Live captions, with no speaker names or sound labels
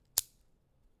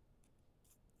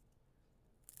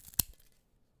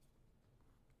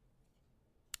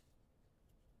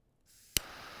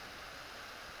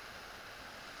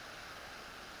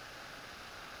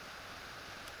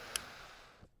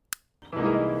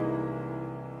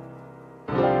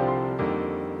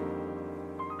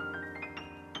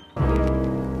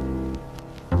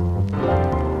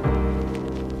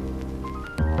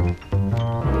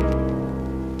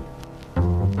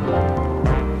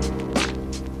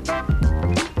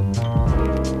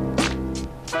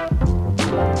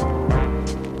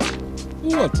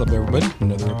What's up, everybody?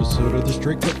 Another episode of The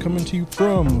Straight Cut coming to you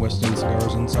from West End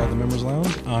Cigars inside the Members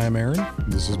Lounge. I am Aaron.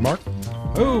 This is Mark.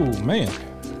 Oh, man.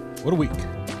 What a week.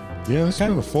 Yeah, this has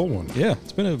been a full one. Yeah,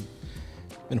 it's been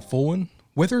a full one.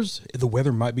 The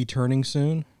weather might be turning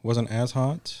soon. Wasn't as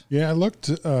hot. Yeah, I looked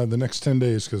the next 10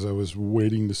 days because I was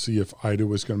waiting to see if Ida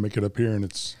was going to make it up here, and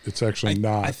it's actually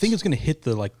not. I think it's going to hit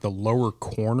the lower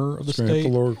corner of the state. It's going to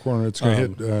hit the lower corner. It's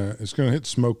going to hit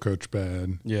Smoke Coach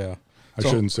bad. Yeah. I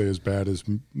shouldn't say as bad as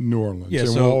New Orleans. Yeah, and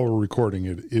so while we're recording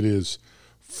it, it is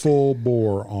full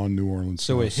bore on New Orleans.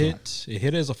 So it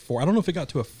hit as a 4. I don't know if it got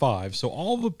to a 5.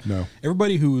 So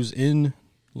everybody who's in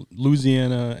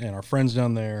Louisiana and our friends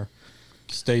down there,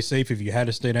 stay safe if you had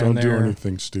to stay down there. Don't do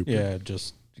anything stupid. Yeah,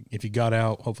 just if you got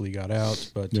out, hopefully you got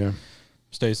out. But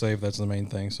stay safe. That's the main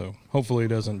thing. So hopefully it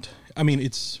doesn't. I mean,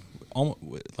 it's almost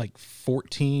like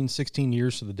 14, 16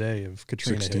 years to the day of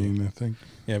Katrina. 16, I think.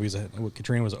 Yeah, because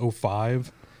Katrina was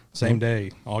 05. Same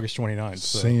day, August 29th.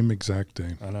 So. Same exact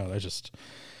day. I know. That's just.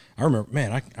 I remember,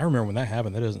 man. I remember when that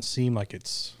happened. That doesn't seem like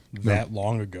it's that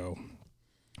long ago.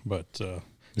 But so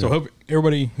hope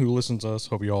everybody who listens to us,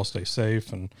 hope you all stay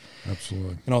safe and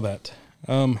absolutely and all that.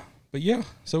 But yeah,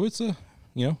 so it's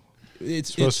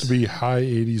it's supposed to be high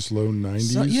 80s, low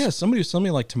 90s. So, somebody was telling me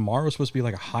like tomorrow's supposed to be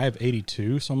like a high of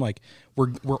 82. So I'm like,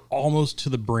 we're almost to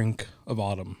the brink of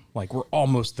autumn. Like we're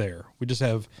almost there. We just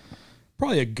have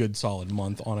probably a good solid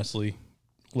month, honestly,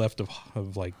 left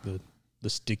of like the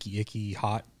sticky, icky,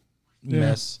 hot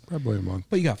mess. Probably a month.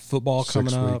 But you got football 6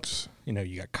 coming up. weeks.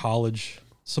 You got college.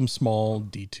 Some small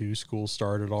D2 schools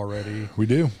started already. We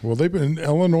do. Well, they've been in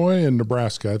Illinois and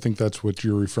Nebraska. I think that's what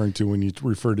you're referring to when you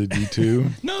refer to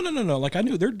D2. No. Like I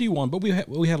knew they're D1, but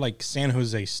we had like San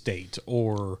Jose State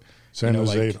or San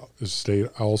Jose State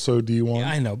also D1. Yeah,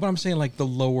 I know, but I'm saying like the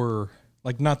lower,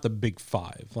 like not the Big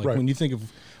Five. Like when you think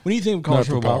of college not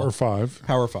football, Power Five.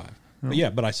 Power Five.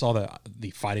 Yeah. But I saw that the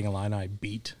Fighting Illini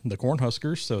beat the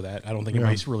Cornhuskers, so that I don't think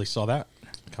anybody really saw that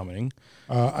coming.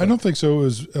 I don't think so. It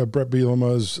was Brett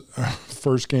Bielema's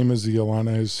first game as the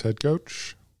Illini's head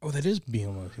coach. Oh, that is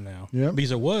Bielema now. Yeah,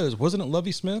 because wasn't it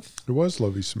Lovie Smith? It was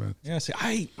Lovie Smith. Yeah, see,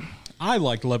 I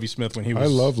liked Lovie Smith when he was. I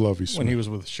love Lovie Smith when he was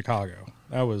with Chicago.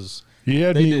 That was. He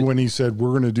had me when he said we're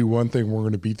going to do one thing. We're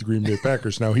going to beat the Green Bay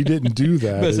Packers. Now he didn't do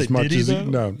that as much as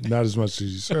not as much as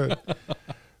he said.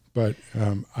 But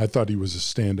I thought he was a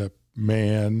stand-up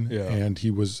man, and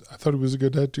I thought he was a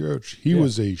good head coach. He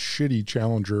was a shitty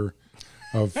challenger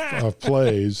of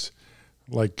plays.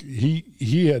 Like he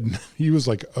was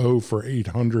like 0 for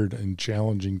 800 and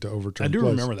challenging to overturn. I do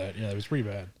plays. remember that. Yeah, it was pretty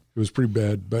bad. It was pretty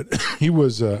bad, but he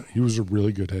was a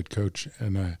really good head coach,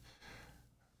 and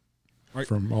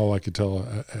from all I could tell,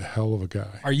 a hell of a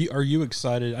guy. Are you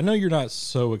excited? I know you're not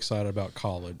so excited about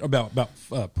college, about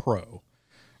pro.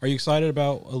 Are you excited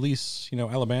about at least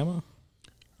Alabama?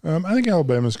 I think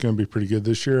Alabama's going to be pretty good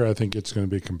this year. I think it's going to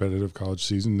be a competitive college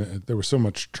season. There was so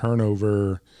much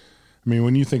turnover. I mean,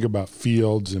 when you think about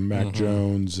Fields and Mac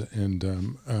Jones and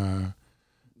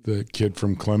the kid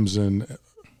from Clemson,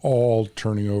 all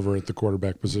turning over at the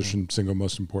quarterback position, single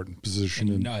most important position.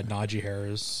 And Najee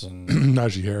Harris. And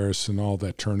Najee Harris and all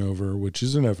that turnover, which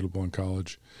is inevitable in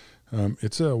college.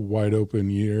 It's a wide open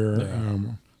year. Yeah.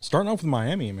 Starting off with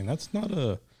Miami, I mean, that's not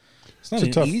an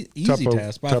easy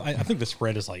task, but I think the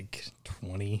spread is like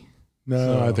 20.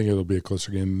 No, I think it'll be a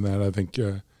closer game than that. I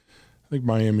think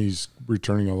Miami's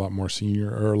returning a lot more senior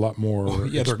or a lot more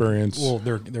experience.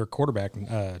 Their quarterback,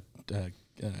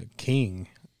 King,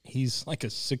 he's like a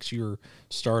 6-year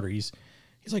starter. He's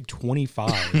like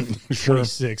 25,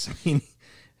 26. I mean,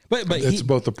 but it's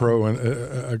both a pro and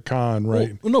a con,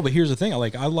 right? Well, no, but here's the thing.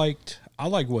 I liked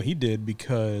what he did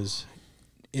because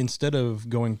instead of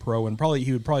going pro, and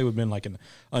he would have been like an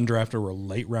undrafted or a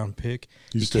late round pick.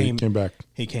 He came back.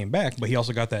 He came back, but he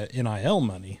also got that NIL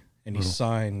money, and he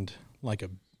signed like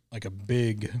a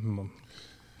big.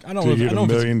 I don't know. Did he get $1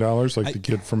 million like the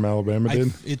kid from Alabama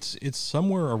did? It's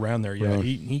somewhere around there. Yeah,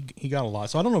 really? he got a lot.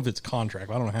 So I don't know if it's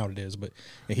contract. I don't know how it is, but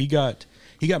he got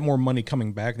more money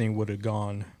coming back than he would have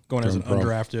going as an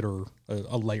undrafted or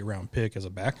a late round pick as a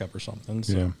backup or something.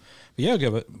 So,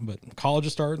 but college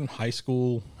is starting, high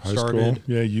school started.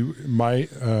 Yeah, my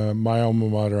alma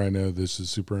mater. I know this is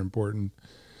super important.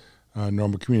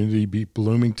 Normal Community beat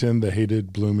Bloomington, the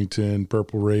hated Bloomington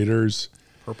Purple Raiders.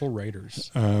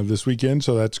 This weekend,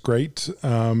 so that's great,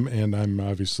 and I'm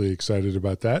obviously excited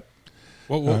about that.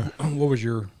 What was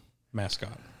your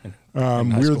mascot?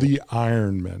 We're the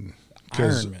Ironmen.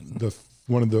 Ironmen.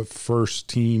 One of the first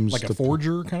teams, like a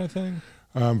forger kind of thing.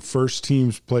 First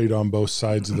teams played on both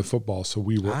sides of the football, so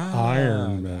we were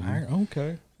Ironmen.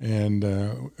 Okay.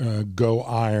 And go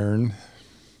Iron.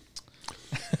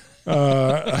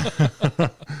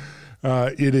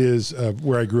 It is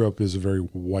where I grew up is a very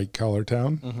white collar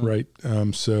town, right?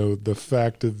 So the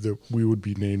fact that we would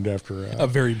be named after a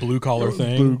very blue collar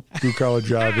thing, blue collar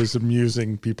job is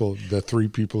amusing. People, the 3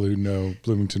 people who know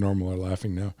Bloomington Normal are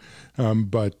laughing now,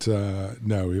 but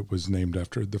no, it was named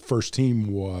after the first team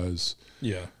was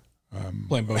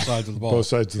playing both sides of the ball,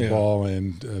 ball,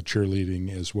 and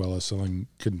cheerleading as well as selling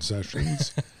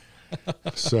concessions.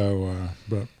 So,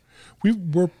 but.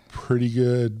 We're pretty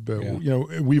good, but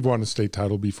we've won a state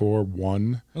title before.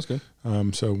 Won. That's good.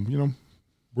 So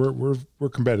we're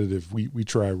competitive. We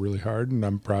try really hard, and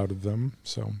I'm proud of them.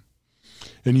 So,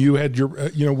 and you had your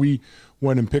we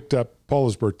went and picked up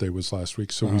Paula's birthday was last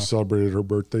week, so we celebrated her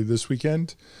birthday this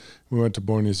weekend. We went to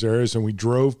Buenos Aires and we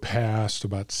drove past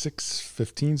about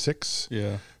 6:15.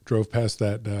 Yeah. Drove past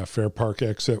that Fair Park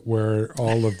exit where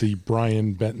all of the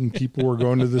Brian Benton people were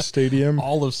going to the stadium.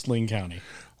 All of Sling County.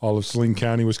 All of Saline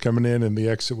County was coming in, and the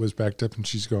exit was backed up, and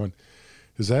she's going,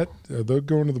 are they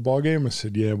going to the ball game? I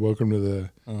said, yeah, welcome to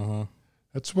the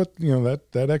that's what,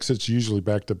 that exit's usually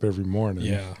backed up every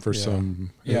morning for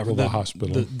the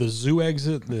hospital. The zoo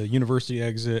exit, the university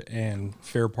exit, and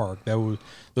Fair Park,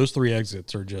 those 3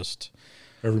 exits are just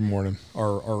every morning.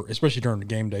 Are especially during the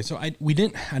game day. So I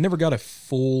never got a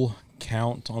full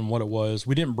count on what it was.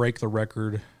 We didn't break the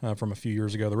record from a few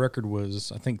years ago. The record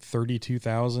was, I think,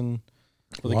 32,000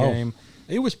 for the game.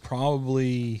 It was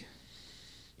probably,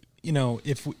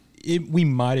 if we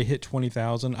might have hit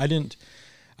 20,000. I didn't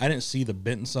see the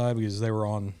Benton side because they were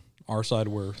on our side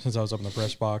since I was up in the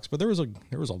press box. But there was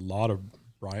a lot of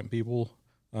Bryant people.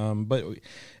 But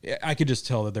I could just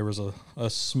tell that there was a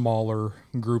smaller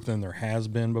group than there has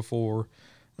been before.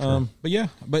 Sure.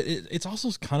 But it's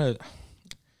also kind of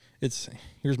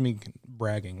here's me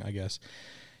bragging, I guess.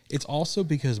 It's also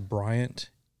because Bryant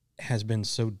has been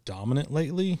so dominant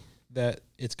lately that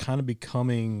it's kind of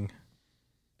becoming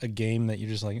a game that you're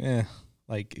just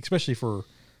like especially for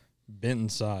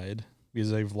Benton's side,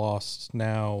 because they've lost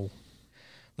now,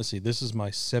 let's see, this is my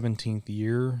 17th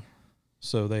year,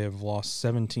 so they have lost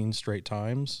 17 straight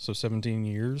times, so 17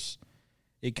 years.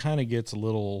 It kind of gets a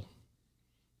little,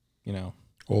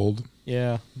 old.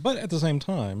 Yeah, but at the same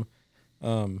time,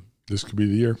 this could be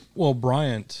the year. Well,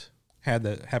 Bryant had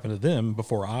that happen to them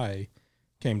before I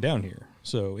came down here.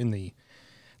 So in the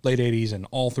late 80s and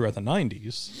all throughout the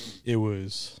 90s, it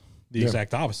was the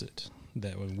exact opposite.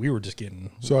 That we were just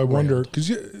getting. So I wonder, because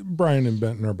Brian and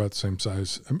Benton are about the same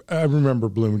size. I remember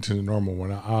Bloomington and Normal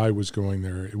when I was going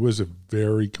there. It was a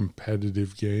very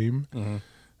competitive game.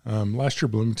 Last year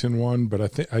Bloomington won,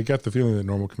 but I got the feeling that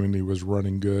Normal Community was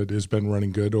running good, has been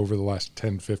running good over the last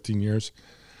 10, 15 years.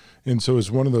 And so it's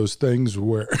one of those things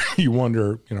where you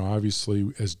wonder,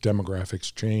 obviously as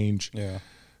demographics change,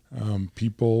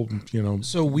 people,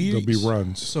 so there'll be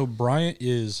runs. So Bryant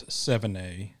is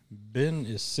 7A, Ben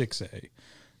is 6A.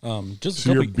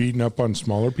 So you're beating up on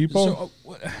smaller people?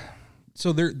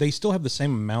 So they still have the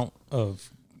same amount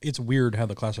of, it's weird how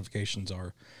the classifications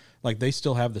are. Like they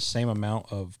still have the same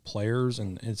amount of players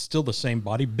and it's still the same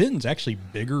body. Benton's actually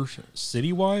bigger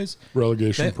city-wise.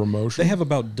 Relegation promotion. They have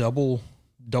about double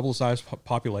size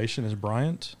population as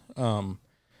Bryant.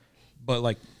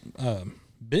 But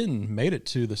Ben made it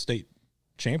to the state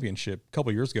championship a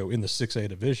couple years ago in the 6A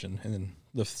division, and then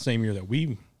the same year that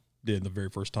we did the very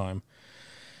first time.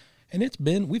 And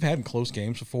we've had close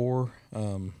games before.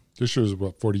 This year was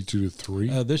what,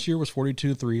 42-3? This year was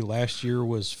 42-3. Last year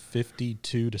was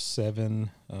 52-7.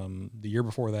 The year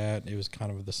before that, it was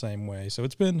kind of the same way. So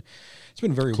it's been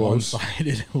very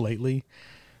one-sided lately.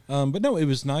 But no, it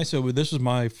was nice. So this was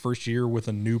my first year with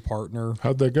a new partner.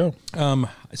 How'd that go?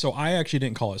 So I actually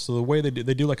didn't call it. So the way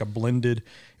they do like a blended,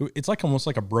 it's like almost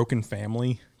like a broken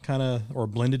family kind of, or a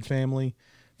blended family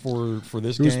for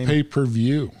this game. It was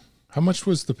pay-per-view. How much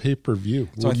was the pay-per-view?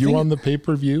 Were you on the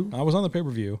pay-per-view? I was on the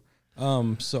pay-per-view.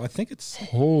 So I think it's...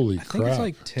 Holy crap. I think it's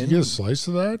like 10... Do you get a slice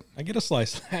of that? I get a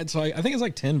slice of that. So I think it's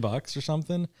like $10 or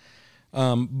something.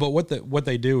 But what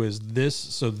they do is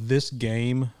this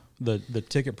game, the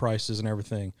ticket prices and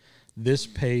everything, this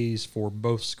pays for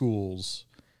both schools'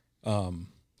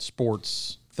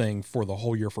 sports thing for the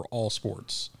whole year for all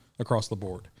sports across the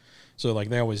board. So like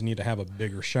they always need to have a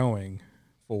bigger showing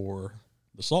for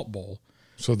the Salt Bowl.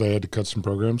 So they had to cut some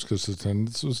programs because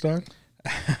attendance was down?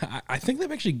 I think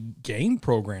they've actually gained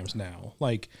programs now.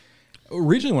 Like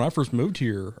originally when I first moved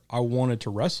here, I wanted to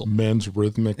wrestle. Men's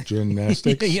rhythmic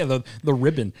gymnastics? yeah, the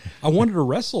ribbon. I wanted to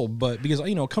wrestle, but because,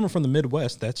 coming from the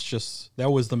Midwest, that's kind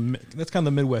of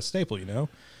the Midwest staple,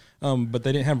 But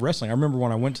they didn't have wrestling. I remember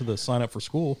when I went to the sign up for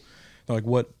school, they're like,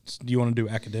 what do you want to do,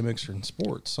 academics or in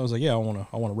sports? So I was like, yeah, I want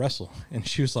to wrestle. And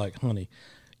she was like, honey,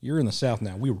 you're in the South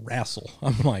now. We wrestle.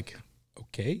 I'm like,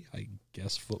 okay, I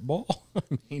guess football. I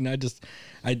mean,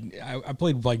 I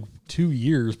played like 2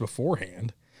 years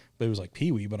beforehand, but it was like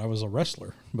Pee Wee, but I was a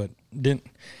wrestler, but didn't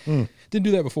do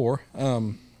that before.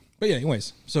 But yeah,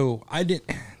 anyways, so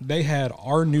they had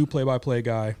our new play-by-play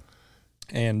guy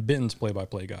and Benton's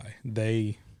play-by-play guy.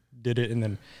 They did it, and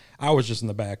then I was just in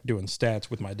the back doing stats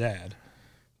with my dad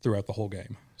throughout the whole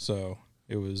game. So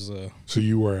it was. So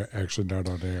you were actually not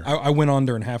on air. I went on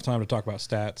during halftime to talk about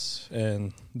stats,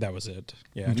 and that was it.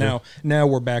 Yeah. Okay. Now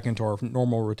we're back into our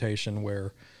normal rotation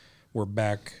where we're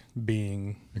back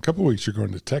being. In a couple of weeks, you're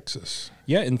going to Texas.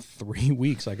 Yeah, in 3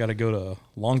 weeks, I got to go to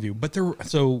Longview. But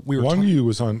Longview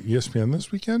was on ESPN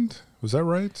this weekend. Was that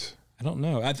right? I don't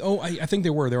know. I think they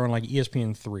were. They were on like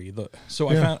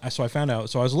ESPN3. I found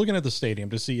out. So I was looking at the stadium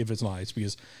to see if it's nice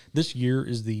because this year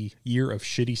is the year of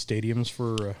shitty stadiums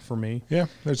for me. Yeah,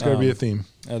 there's got to be a theme.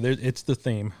 It's the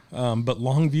theme. But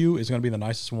Longview is going to be the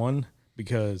nicest one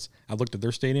because I looked at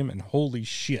their stadium and holy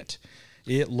shit,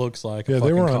 it looks like a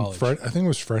fucking college. They were on Friday. I think it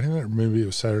was Friday night or maybe it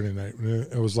was Saturday night.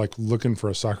 I was like looking for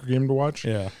a soccer game to watch.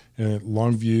 Yeah, and at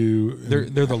Longview.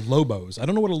 They're the Lobos. I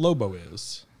don't know what a Lobo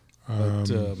is, but.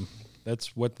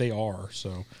 That's what they are.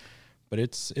 So, but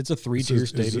it's a 3-tier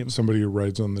stadium. Is it somebody who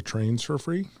rides on the trains for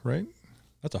free, right?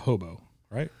 That's a hobo,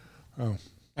 right? Oh,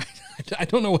 I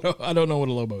don't know what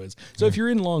a Lobo is. So if you're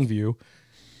in Longview,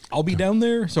 I'll be down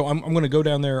there. So I'm going to go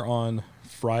down there on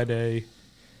Friday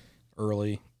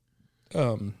early.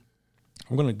 I'm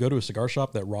going to go to a cigar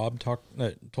shop that Rob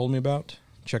told me about.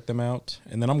 Check them out,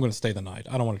 and then I'm going to stay the night.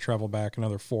 I don't want to travel back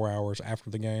another 4 hours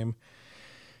after the game.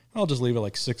 I'll just leave at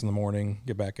like 6 a.m,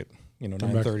 get back at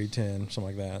 9:30, 10, something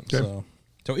like that. Okay.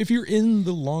 So if you're in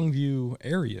the Longview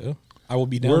area, I will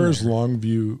be down there. Where is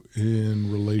Longview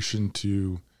in relation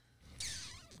to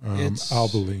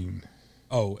Abilene?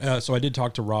 Oh, so I did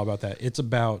talk to Rob about that. It's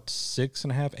about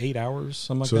 6.5, 8 hours,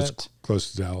 something like that. So it's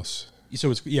close to Dallas.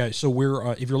 So So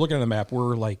we're if you're looking at the map,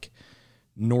 we're like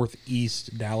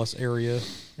northeast Dallas area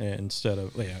instead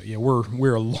of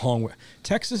we're a long way.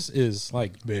 Texas is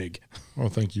like big. Well,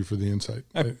 thank you for the insight.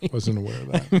 I wasn't aware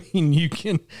of that. I mean,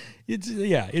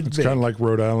 it's kind of like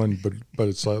Rhode Island, but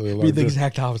it's slightly larger. The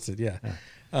exact opposite. Yeah.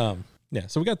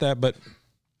 So we got that, but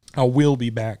I will be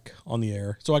back on the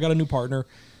air. So I got a new partner.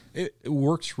 It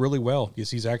works really well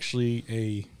because he's actually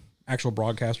a actual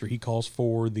broadcaster. He calls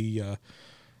for the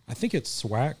I think it's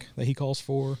SWAC that he calls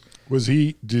for.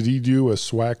 Did he do a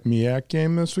SWAC MEAC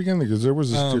game this weekend? Because there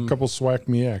was a couple SWAC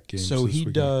MEAC games. So he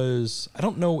weekend. Does. I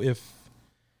don't know if.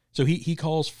 So he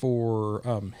calls for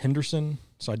Henderson.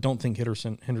 So I don't think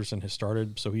Henderson has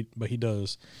started. So he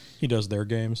does their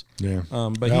games. Yeah.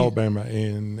 But Alabama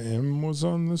A&M was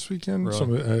on this weekend.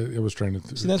 Really? So I was trying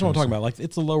to. See, that's what I'm talking about. Like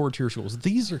it's the lower tier schools.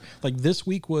 These are like this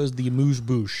week was the amuse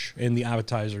bouche and the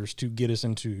appetizers to get us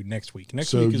into next week.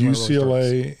 Next week is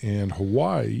UCLA and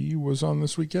Hawaii was on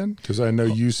this weekend because I know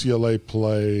UCLA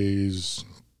plays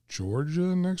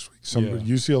Georgia next week.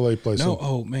 UCLA plays. No,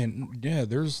 oh man, yeah.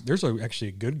 There's actually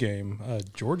a good game.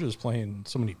 Georgia's playing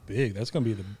somebody big. That's going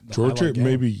to be the Georgia,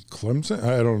 maybe Clemson.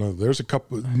 I don't know. There's a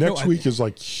couple. Next week is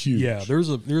like huge. Yeah, there's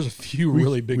a few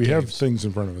really big. We games. Have things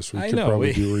in front of us. We could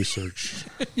probably do research.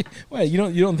 Well, you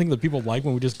don't think that people like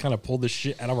when we just kind of pull this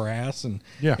shit out of our ass and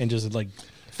just like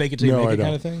fake it till you make it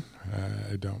kind of thing?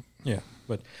 I don't. Yeah,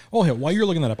 but while you're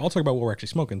looking that up, I'll talk about what we're actually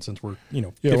smoking since we're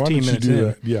 15 minutes in.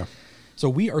 That? Yeah. So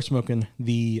we are smoking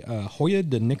the Joya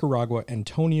de Nicaragua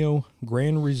Antano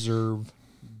Gran Reserve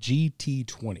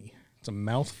GT20. It's a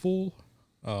mouthful.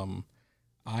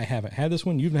 I haven't had this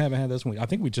one. You haven't had this one. I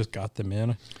think we just got them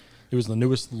in. It was the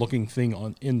newest looking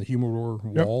thing in the humidor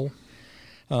wall.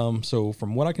 So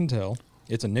from what I can tell,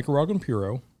 it's a Nicaraguan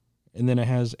Puro, and then it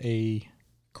has a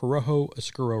Corojo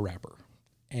Oscuro wrapper.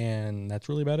 And that's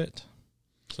really about it.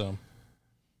 So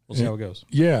we'll see how it goes.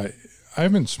 Yeah. I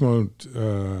haven't smoked.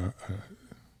 Do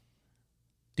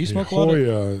you smoke a lot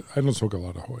of? I don't smoke a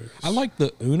lot of Joyas. I like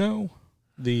the Uno,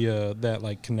 that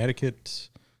like Connecticut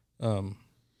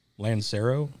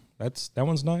Lancero. That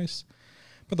one's nice,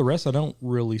 but the rest I don't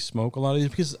really smoke a lot of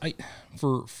because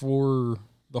for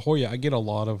the Joya I get a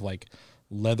lot of like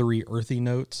leathery, earthy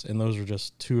notes, and those are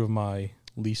just two of my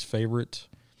least favorite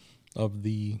of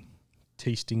the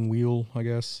tasting wheel, I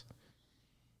guess.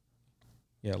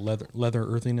 Yeah, leather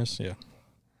earthiness. Yeah,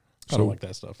 I don't like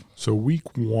that stuff. So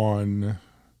week 1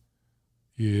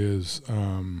 is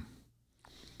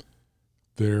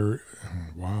there.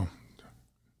 Wow,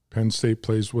 Penn State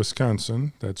plays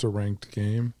Wisconsin. That's a ranked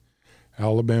game.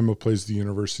 Alabama plays the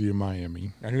University of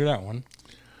Miami. I knew that one.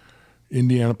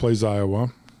 Indiana plays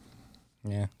Iowa.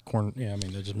 Yeah, corn. Yeah, I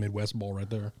mean they're just Midwest Bowl right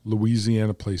there.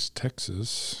 Louisiana plays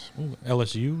Texas. Ooh,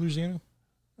 LSU, Louisiana.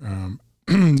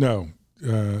 No,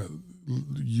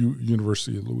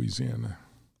 University of Louisiana.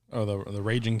 Oh, the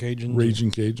Raging Cajuns.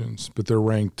 Raging Cajuns, but they're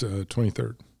ranked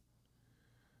 23rd.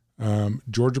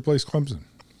 Georgia plays Clemson.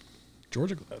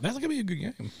 Georgia, that's gonna be a good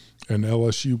game. And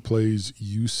LSU plays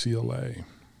UCLA.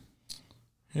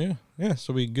 Yeah.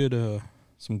 So we good.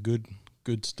 Some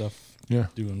good stuff. Yeah,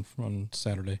 doing on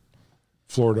Saturday.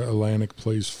 Florida Atlantic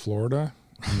plays Florida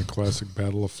in the classic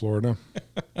Battle of Florida.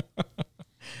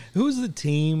 Who's the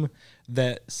team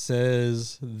that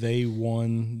says they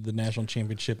won the national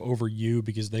championship over you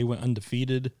because they went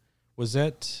undefeated?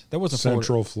 Wasn't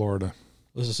Central Florida?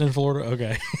 Was it Central Florida?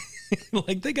 Okay.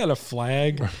 Like they got a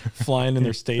flag flying in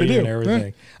their stadium and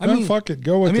everything. I mean, fuck it,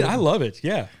 go with it. I love it.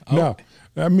 Yeah. No,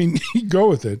 I mean, go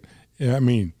with it. I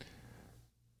mean,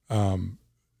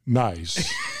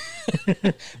 nice.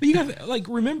 But you got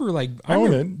remember I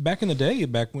remember back in the day,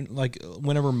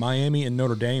 whenever Miami and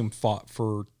Notre Dame fought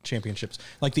for championships,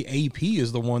 the AP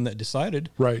is the one that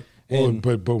decided, right? And,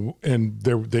 but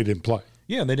they didn't play.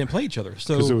 Yeah, they didn't play each other,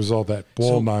 so because it was all that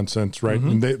nonsense, right?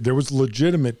 Mm-hmm. And there was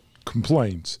legitimate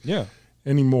complaints. Yeah.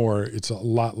 Anymore, it's a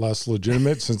lot less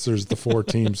legitimate since there's the 4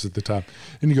 teams at the top.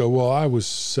 And you go, well, I was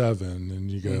 7. And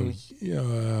you go, yeah,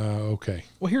 okay.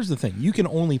 Well, here's the thing. You can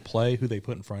only play who they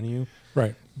put in front of you.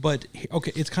 Right. But,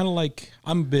 okay, it's kind of like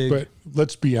I'm big. But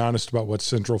let's be honest about what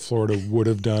Central Florida would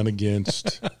have done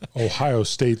against Ohio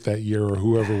State that year or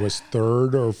whoever was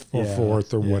 3rd or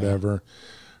 4th or whatever,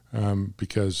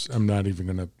 because I'm not even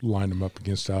going to line them up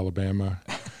against Alabama.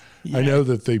 Yeah. I know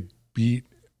that they beat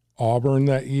Auburn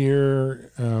that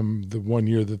year, the one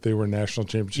year that they were national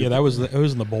championship. Yeah, it was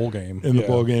in the bowl game. The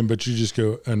bowl game, but you just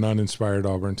go an uninspired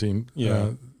Auburn team.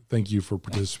 Yeah. Thank you for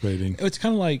participating. It's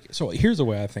kind of like, so here's the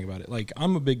way I think about it.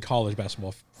 I'm a big college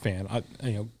basketball fan.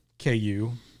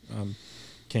 KU,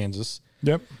 Kansas.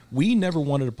 Yep. We never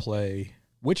wanted to play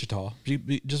Wichita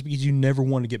just because you never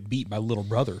wanted to get beat by little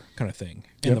brother kind of thing.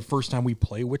 And the first time we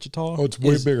play Wichita, it's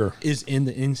way bigger, is in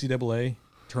the NCAA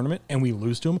tournament, and we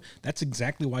lose to them. That's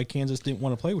exactly why Kansas didn't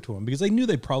want to play with them, because they knew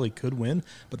they probably could win,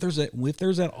 but if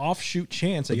there's that offshoot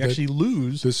chance that you actually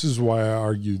lose. This is why I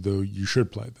argue, though, you should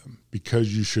play them,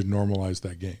 because you should normalize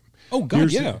that game. Oh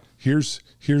God, Here's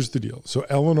the deal. So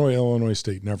Illinois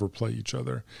State never play each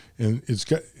other, and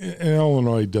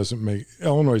Illinois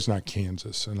is not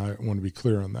Kansas, and I want to be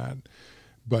clear on that.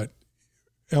 But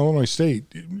Illinois State,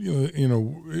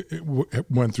 it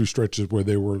went through stretches where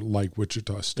they were like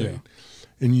Wichita State. Yeah.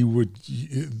 And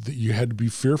you had to be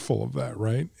fearful of that,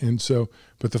 right? And so,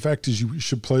 but the fact is, you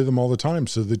should play them all the time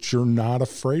so that you're not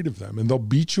afraid of them. And they'll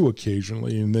beat you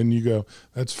occasionally, and then you go,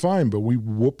 "That's fine," but we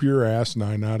whoop your ass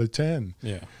 9 out of 10.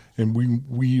 Yeah. And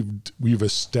we've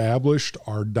established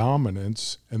our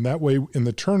dominance, and that way in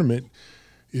the tournament,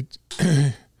 it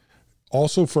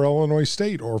also for Illinois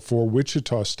State or for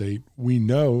Wichita State, we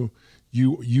know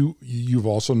you've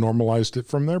also normalized it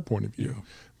from their point of view. Yeah.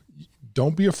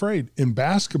 Don't be afraid. In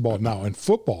basketball now, in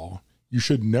football, you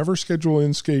should never schedule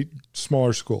in-state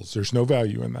smaller schools. There's no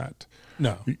value in that.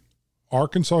 No.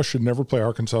 Arkansas should never play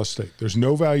Arkansas State. There's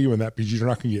no value in that because you're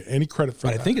not going to get any credit for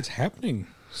that. I think it's happening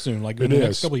soon, in the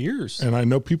next couple of years. And I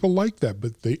know people like that,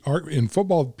 but they are in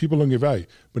football, people don't get value.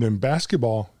 But in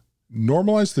basketball,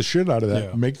 normalize the shit out of that.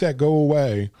 Yeah. Make that go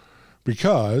away,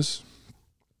 because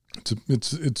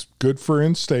it's good for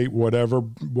in-state, whatever.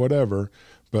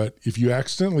 But if you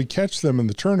accidentally catch them in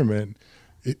the tournament,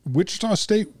 Wichita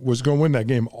State was going to win that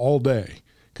game all day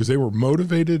because they were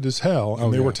motivated as hell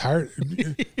and they were tired.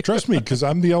 Trust me, because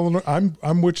I'm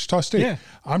I'm Wichita State. Yeah.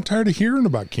 I'm tired of hearing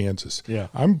about Kansas. Yeah,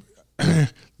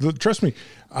 trust me,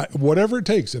 whatever it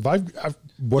takes. If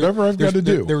whatever I've got to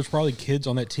do. There was probably kids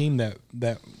on that team that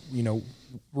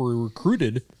were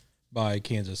recruited by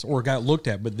Kansas or got looked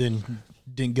at, but then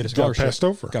didn't get a scholarship.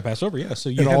 Got passed over, yeah. So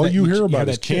you hear about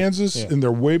is Kansas, and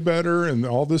they're way better, and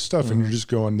all this stuff, and you're just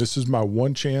going, "This is my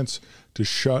one chance to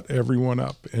shut everyone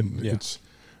up." And it's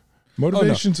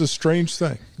motivation's a strange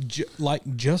thing.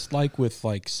 Just like with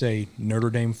say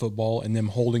Notre Dame football and them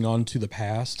holding on to the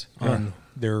past on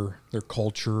their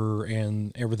culture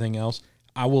and everything else.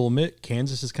 I will admit,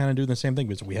 Kansas is kind of doing the same thing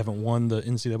because we haven't won the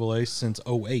NCAA since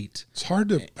 2008. It's hard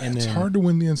to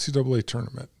win the NCAA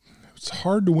tournament. It's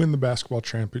hard to win the basketball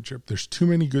championship. There's too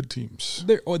many good teams.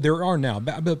 There are now,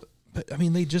 but I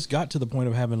mean, they just got to the point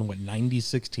of having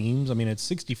 96 teams. I mean, it's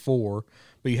 64,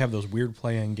 but you have those weird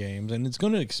play-in games, and it's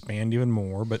going to expand even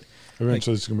more. But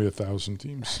eventually, it's going to be 1,000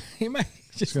 teams.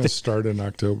 It's going to start in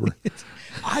October.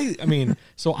 I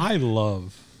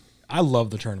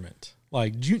love the tournament.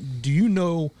 Do you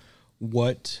know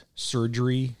what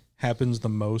surgery happens the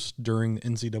most during the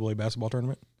NCAA basketball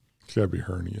tournament? It's got to be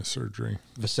hernia surgery.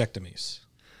 Vasectomies.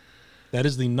 That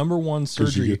is the number one surgery.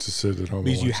 Because you get to sit at home.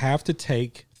 Because you have to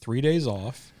take 3 days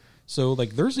off. So,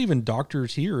 like, there's even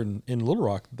doctors here in Little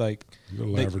Rock, like...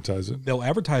 They'll advertise it. They'll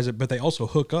advertise it, but they also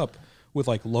hook up with,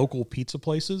 like, local pizza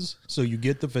places. So you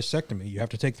get the vasectomy. You have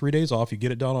to take 3 days off. You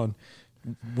get it done on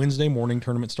Wednesday morning.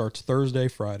 Tournament starts Thursday,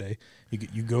 Friday.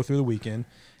 You go through the weekend,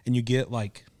 and you get,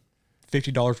 like,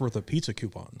 $50 worth of pizza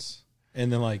coupons. And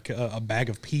then, like, a bag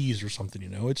of peas or something, you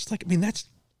know? It's like, I mean, that's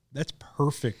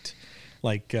perfect.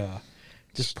 Like...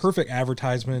 just perfect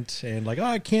advertisement, and like, oh,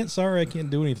 I can't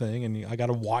do anything, and I got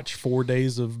to watch 4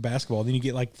 days of basketball. Then you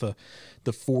get like the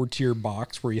 4-tier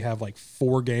box where you have like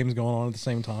 4 games going on at the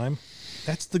same time.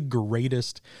 That's the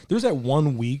greatest. There's that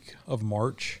 1 week of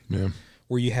March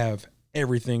where you have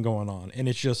everything going on, and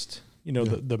it's just, you know,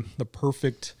 the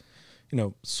perfect, you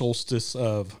know, solstice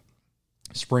of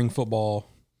spring football.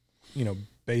 You know,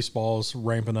 baseball's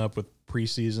ramping up with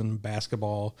preseason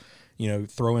basketball. You know,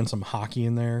 throw in some hockey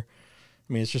in there.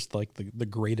 I mean, it's just like the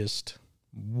greatest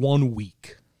 1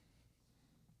 week.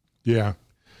 Yeah.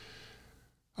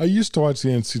 I used to watch the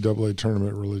NCAA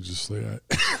tournament religiously.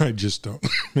 I just don't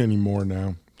anymore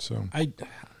now. So I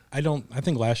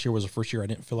think last year was the first year I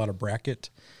didn't fill out a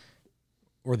bracket,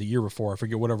 or the year before. I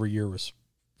forget, whatever year was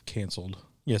canceled.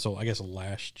 Yeah, so I guess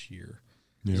last year.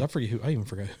 Yeah. I even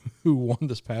forgot who won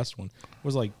this past one. It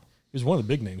was one of the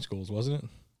big name schools, wasn't it?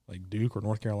 Like Duke or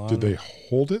North Carolina. Did they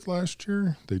hold it last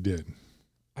year? They did.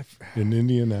 In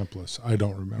Indianapolis. I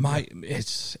don't remember.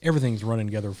 Everything's running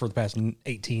together for the past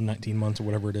 18, 19 months or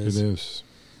whatever it is. It is.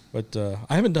 But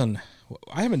I haven't done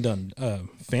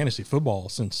fantasy football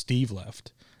since Steve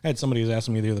left. I had somebody who was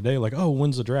asking me the other day, like, oh,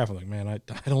 when's the draft? I'm like, man, I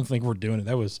don't think we're doing it.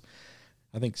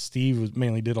 I think Steve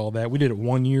mainly did all that. We did it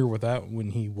 1 year without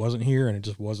when he wasn't here, and it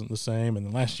just wasn't the same. And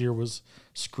then last year was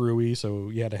screwy, so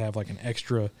you had to have like an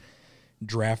extra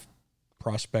draft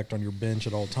prospect on your bench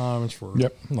at all times for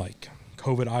like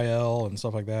COVID IL and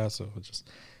stuff like that. So it's just,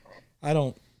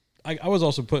 I was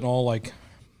also putting all like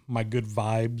my good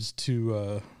vibes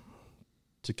to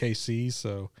KC.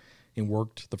 So it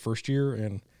worked the first year,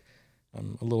 and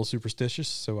I'm a little superstitious.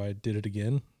 So I did it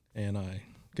again, and I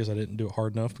guess I didn't do it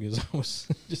hard enough because I was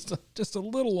just a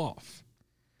little off.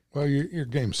 Well, your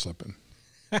game's slipping.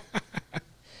 I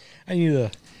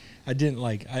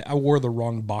wore the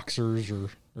wrong boxers or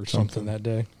something that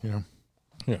day. Yeah.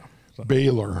 Yeah. So.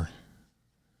 Baylor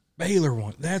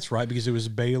won. That's right, because it was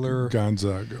Baylor.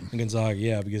 Gonzaga,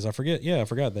 yeah, because I forgot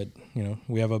that, you know,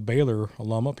 we have a Baylor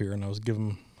alum up here, and I was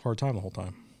giving him a hard time the whole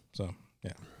time. So,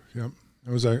 yeah. Yep. It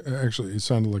was actually, it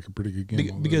sounded like a pretty good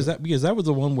game. Because that was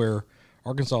the one where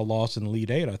Arkansas lost in the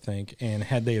Elite Eight, I think, and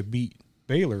had they beat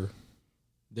Baylor,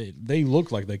 they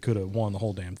looked like they could have won the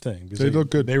whole damn thing. They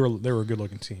looked good. They were a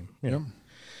good-looking team. Yeah. Yep.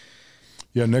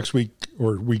 Yeah, next week,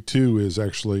 or week 2, is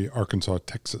actually Arkansas,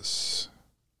 Texas.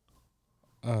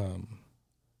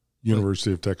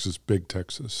 University of Texas, Big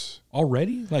Texas.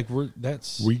 Already? Like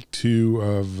that's week 2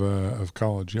 of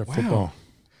college. Yeah, wow. Football.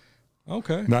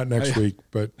 Okay. Not next week,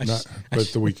 but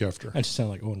the week after. I just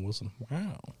sound like Owen Wilson.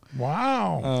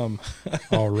 Wow.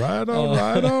 All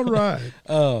right.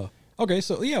 Okay,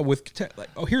 so yeah,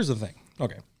 here's the thing.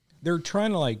 Okay, they're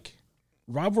trying to, like,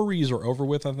 rivalries are over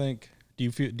with, I think. Do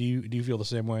you feel the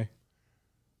same way?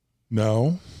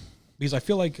 No, because I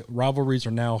feel like rivalries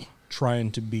are now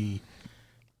trying to be.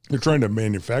 They're trying to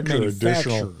manufacture.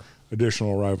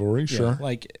 additional rivalry. Yeah, sure,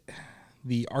 like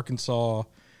the Arkansas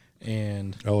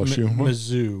and LSU,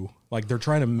 Mizzou. Like they're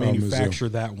trying to manufacture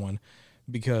that one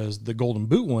because the Golden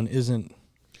Boot one isn't.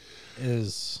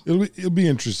 It'll be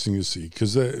interesting to see,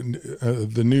 because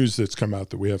the news that's come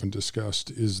out that we haven't discussed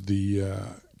is the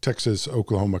Texas,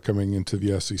 Oklahoma coming into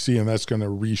the SEC, and that's going to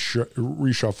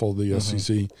reshuffle the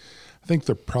SEC. I think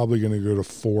they're probably going to go to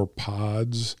 4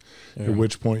 pods, at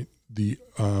which point the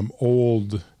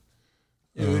old...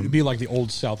 It would be like the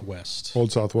old Southwest.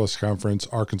 Old Southwest Conference,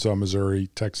 Arkansas, Missouri,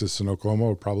 Texas, and Oklahoma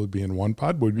would probably be in 1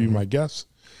 pod, would be my guess.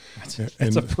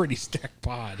 That's a pretty stacked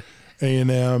pod.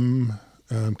 A&M...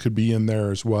 could be in there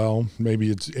as well.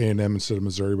 Maybe it's A&M instead of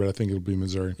Missouri, but I think it'll be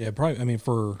Missouri. Yeah, probably. I mean,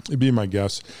 it'd be my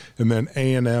guess. And then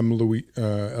A&M,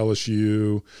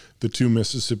 LSU, the 2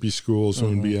 Mississippi schools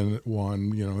would be in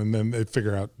one. You know, and then they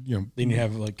figure out. You know, then you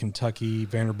have like Kentucky,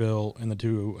 Vanderbilt, and the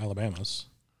 2 Alabamas.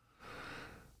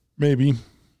 Maybe,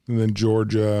 and then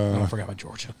Georgia. Oh, I forgot about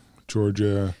Georgia.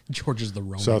 Georgia's the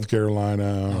Roman. South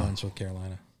Carolina. And South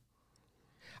Carolina.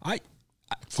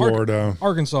 Florida,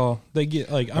 Arkansas, they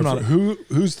get like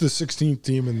who's the 16th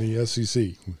team in the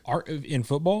SEC in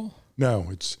football? No,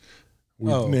 it's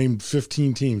We've named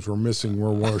 15 teams. We're missing.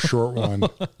 We're a short one.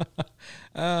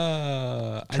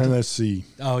 Tennessee.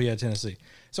 Tennessee.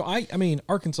 So, I mean,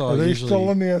 Arkansas. Are they still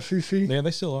in the SEC? Yeah,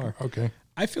 they still are. Okay.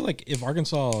 I feel like if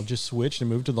Arkansas just switched and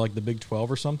moved to like the Big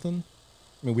 12 or something,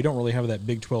 I mean, we don't really have that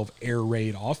Big 12 air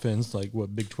raid offense like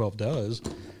what Big 12 does,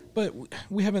 but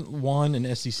we haven't won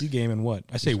an SEC game in what?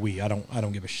 I say we. I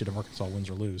don't give a shit if Arkansas wins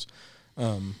or lose. We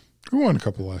won a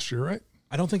couple last year, right?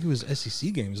 I don't think it was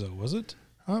SEC games though, was it?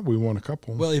 We won a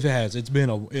couple. Well, if it has, it's been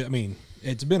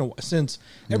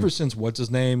ever since what's his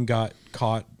name got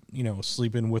caught,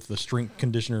 sleeping with the strength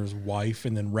conditioner's wife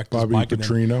and then wrecked his bike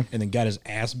Petrino. and then got his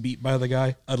ass beat by the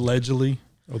guy allegedly.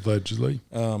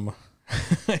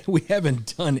 We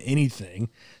haven't done anything.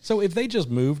 So if they just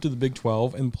move to the Big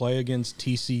 12 and play against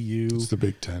TCU, it's the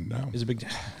Big 10 now. It's a Big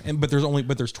 10, but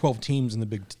there's 12 teams in the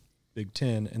Big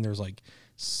 10, and there's like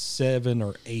 7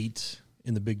 or 8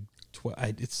 in the Big 12.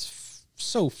 It's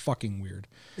so fucking weird.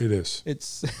 It is.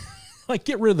 It's like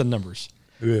get rid of the numbers.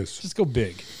 It is. Just go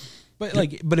big. But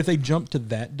but if they jump to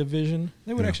that division,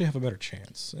 they would actually have a better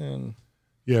chance. And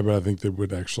yeah, but I think they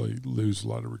would actually lose a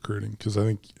lot of recruiting because I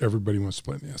think everybody wants to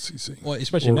play in the SEC. Well,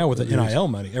 especially now with the NIL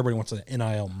money, everybody wants the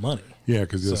NIL money. Yeah,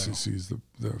 because the SEC is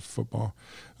the football.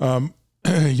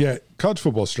 Yeah, college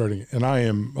football is starting, and I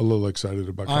am a little excited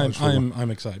about college football. I'm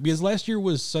excited because last year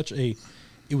was such a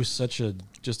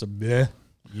bleh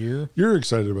year. You're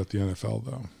excited about the NFL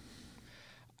though.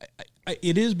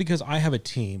 It is because I have a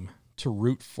team to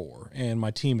root for, and my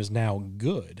team is now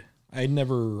good. I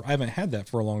haven't had that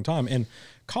for a long time. And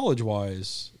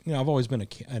college-wise, I've always been a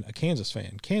Kansas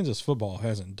fan. Kansas football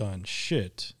hasn't done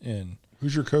shit. And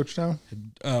who's your coach now?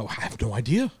 I have no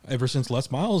idea. Ever since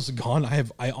Les Miles is gone,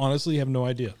 I honestly have no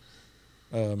idea.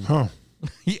 Yeah,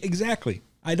 exactly.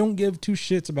 I don't give two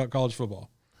shits about college football.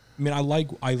 I mean, I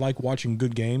like watching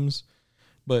good games,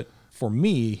 but for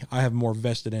me, I have more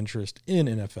vested interest in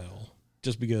NFL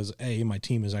just because my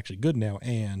team is actually good now,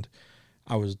 and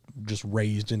I was just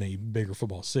raised in a bigger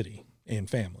football city and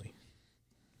family.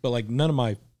 But like none of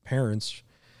my parents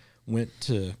went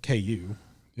to KU.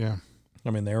 Yeah. I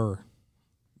mean, they're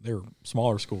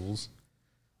smaller schools.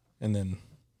 And then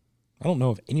I don't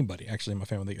know of anybody actually in my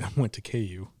family that went to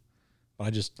KU. But I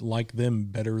just like them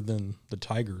better than the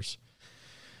Tigers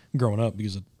growing up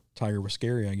because the tiger was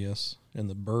scary, I guess, and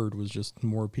the bird was just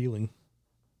more appealing.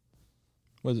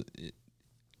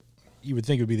 You would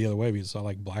think it would be the other way because I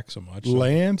like black so much.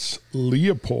 Lance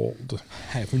Leopold.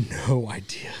 I have no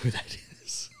idea who that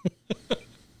is.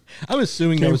 I'm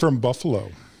assuming came from Buffalo.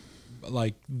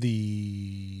 Like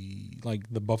the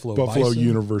Buffalo Bison?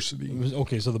 University.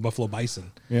 Okay, so the Buffalo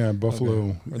Bison. Yeah,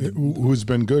 Buffalo, okay. Who's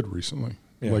been good recently.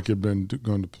 Yeah. Like had been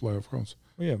going to playoff games.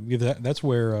 Well, yeah, that's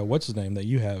where what's his name that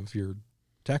you have your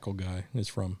tackle guy is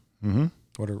from. Mm-hmm.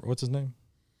 What's his name?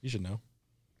 You should know.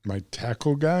 My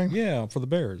tackle guy? Yeah, for the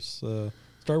Bears.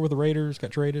 Started with the Raiders, got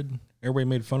traded. Everybody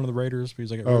made fun of the Raiders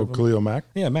because I got rid of him. Khalil Mack?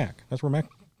 Yeah, Mack. That's where Mack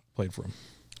played from.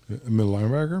 A middle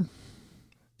linebacker?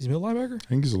 He's a middle linebacker? I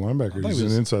think he's a linebacker. He's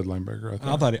an inside linebacker.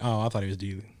 I thought he was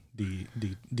D.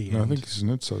 No, I think he's an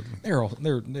inside.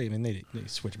 They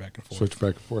switch back and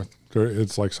forth.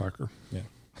 It's like soccer. Yeah.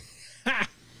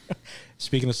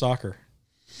 Speaking of soccer.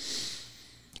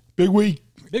 Big week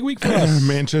for us.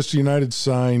 Manchester United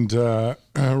signed Ruud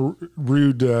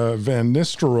van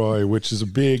Nistelrooy, which is a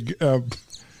big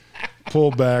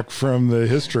pullback from the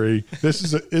history. This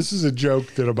is a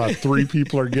joke that about 3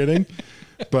 people are getting.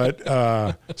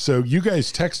 But so you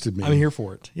guys texted me. I'm here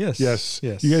for it. Yes. You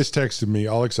guys texted me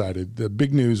all excited. The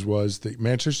big news was that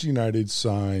Manchester United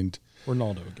signed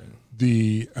Ronaldo again.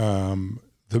 The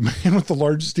man with the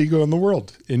largest ego in the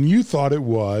world, and you thought it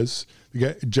was the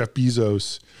guy Jeff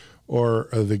Bezos. Or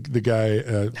the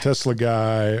guy, Tesla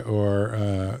guy,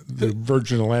 or the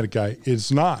Virgin Atlantic guy.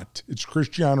 It's not. It's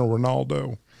Cristiano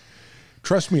Ronaldo.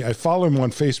 Trust me, I follow him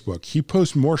on Facebook. He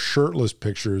posts more shirtless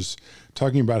pictures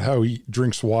talking about how he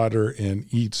drinks water and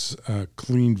eats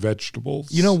clean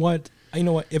vegetables. You know what?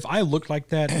 If I looked like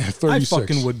that, 36. I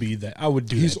fucking would be that. I would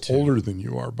do that too. He's older than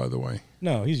you are, by the way.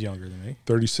 No, he's younger than me.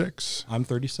 36? I'm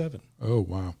 37. Oh,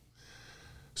 wow.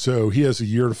 So he has a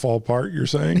year to fall apart, you're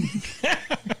saying?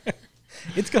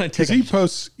 It's going to take. He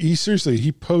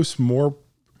posts more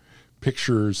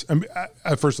pictures. I mean,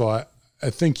 first of all, I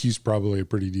think he's probably a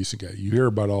pretty decent guy. You hear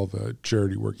about all the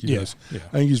charity work he does. Yeah.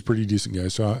 I think he's a pretty decent guy.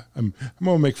 So I'm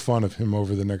going to make fun of him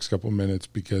over the next couple of minutes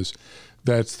because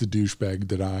that's the douchebag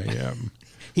that I am.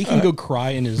 He can go cry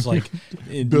in his Mr.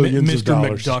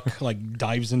 McDuck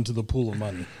dives into the pool of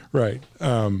money. Right.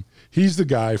 He's the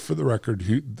guy, for the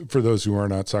record, for those who are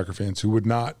not soccer fans, who would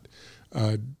not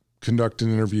conduct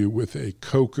an interview with a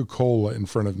Coca-Cola in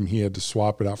front of him. He had to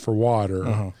swap it out for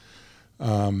water.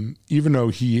 Even though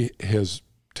he has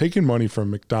taken money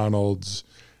from McDonald's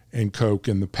and Coke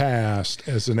in the past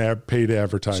as an paid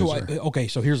advertiser.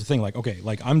 So here's the thing.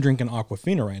 Like I'm drinking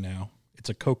Aquafina right now. It's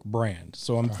a Coke brand.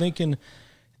 So I'm thinking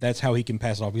that's how he can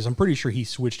pass it off, because I'm pretty sure he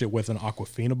switched it with an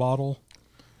Aquafina bottle.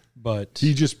 But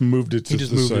he just moved it to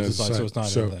the side, so it's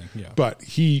not anything. Yeah. But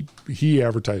he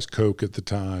advertised Coke at the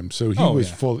time, so he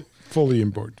was fully on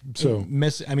board. So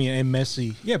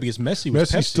Messi, because Messi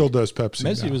was Pepsi. Still does Pepsi.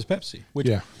 Messi was Pepsi,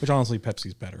 which honestly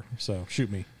Pepsi's better. So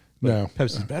shoot me. No,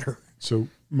 Pepsi's better. So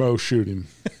Mo, shoot him.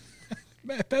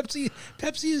 Pepsi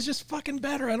is just fucking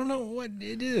better. I don't know what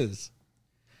it is.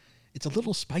 It's a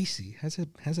little spicy. Has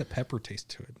a pepper taste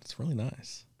to it. It's really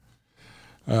nice.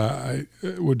 I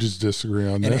would just disagree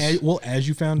on this. As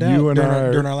you found out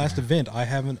during our last event, I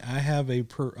have a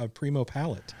primo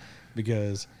palate,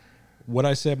 because what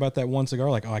I said about that one cigar,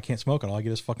 like, I can't smoke it. All I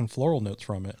get is fucking floral notes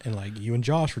from it. And like you and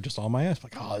Josh were just on my ass,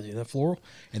 like, that floral.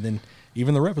 And then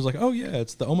even the rep was like, oh yeah,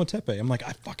 it's the Ometepe. I'm like,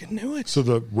 I fucking knew it. So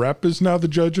the rep is now the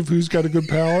judge of who's got a good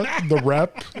palate. The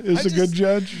rep is a good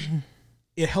judge.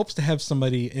 It helps to have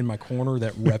somebody in my corner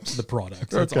that reps the product.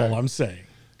 That's all I'm saying.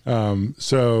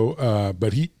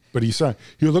 But he signed.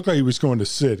 He looked like he was going to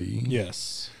City.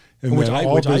 Yes, and then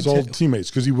all of his old teammates,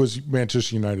 because he was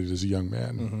Manchester United as a young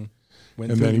man.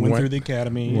 Went through the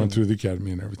academy. Went through the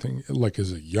academy and everything, like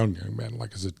as a young man,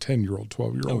 like as a 10-year-old,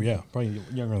 12-year-old. Oh yeah, probably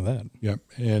younger than that. Yep,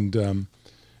 and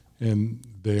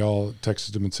they all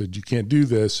texted him and said, "You can't do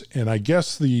this." And I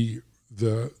guess the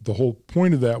whole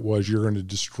point of that was you're going to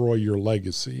destroy your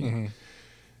legacy.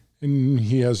 And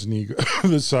he has an ego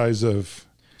the size of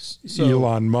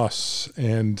Elon Musk,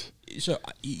 and so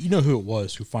you know who it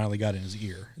was who finally got in his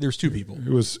ear. There's two people. It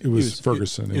was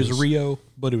Ferguson. It was Rio,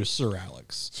 but it was Sir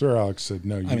Alex. Sir Alex said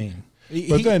no.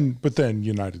 But then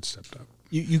United stepped up.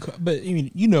 If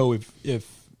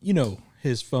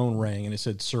his phone rang and it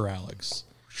said Sir Alex.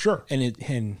 Sure.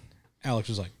 And Alex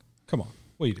was like, "Come on,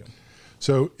 what are you doing?"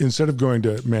 So instead of going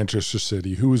to Manchester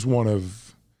City, who was one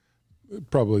of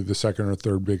probably the second or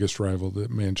third biggest rival to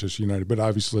Manchester United, but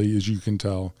obviously, as you can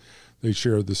tell, they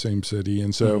share the same city.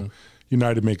 And so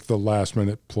United make the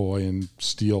last-minute ploy and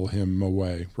steal him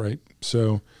away, right?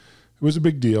 So it was a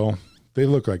big deal. They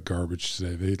look like garbage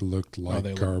today. They looked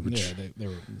like garbage. They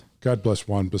were. God bless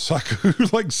Wan-Bissaka,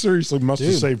 who seriously must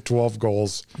have saved 12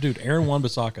 goals. Dude, Aaron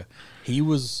Wan-Bissaka,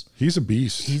 he's a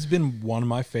beast. He's been one of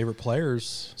my favorite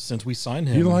players since we signed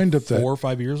him. He lined up 4 or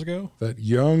 5 years ago. That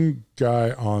young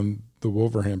guy on the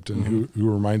Wolverhampton who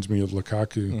reminds me of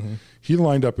Lukaku. He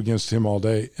lined up against him all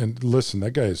day. And listen,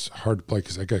 that guy is hard to play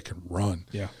because that guy can run.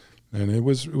 Yeah. And it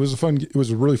was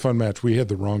a really fun match. We had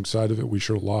the wrong side of it. We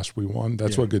should have lost. We won.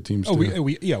 That's what good teams do.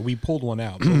 We pulled one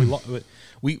out. But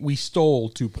we stole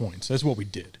 2 points. That's what we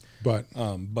did. But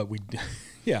But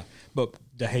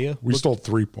De Gea, we stole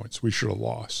 3 points. We should have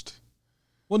lost.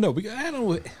 Well, no,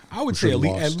 I would say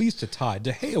at least a tie.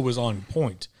 De Gea was on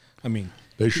point. I mean,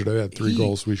 they should have had 3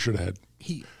 goals. We should have had.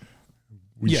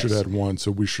 We should have had 1, so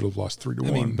we should have lost 3-1.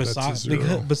 I mean,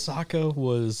 Bissaka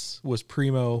was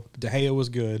primo. De Gea was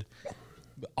good.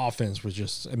 The offense was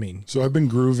just, So I've been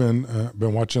grooving,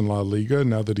 been watching La Liga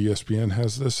now that ESPN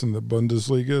has this in the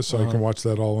Bundesliga, so I can watch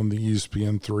that all on the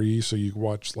ESPN 3, so you can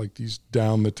watch these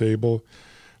down the table.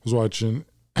 I was watching,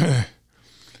 and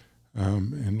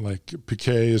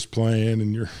Piqué is playing,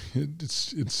 and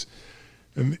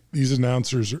and these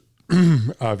announcers are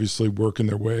obviously working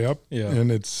their way up,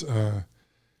 and it's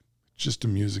just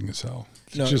amusing as hell.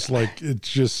 It's like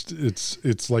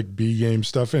B game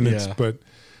stuff, and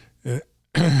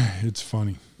it's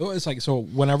funny. Well, it's so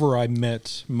whenever I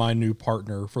met my new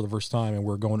partner for the first time, and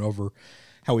we're going over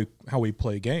how we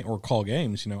play game or call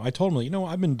games, I told him,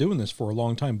 I've been doing this for a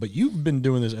long time, but you've been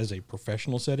doing this as a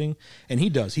professional setting, and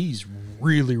he's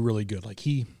really, really good.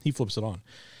 He flips it on.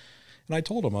 And I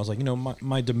told him, I was like,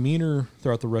 my demeanor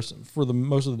throughout for the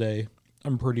most of the day,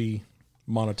 I'm pretty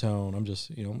monotone. I'm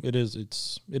just, it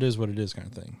is what it is kind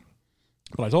of thing.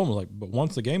 But I told him, but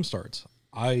once the game starts,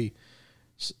 a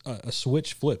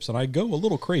switch flips and I go a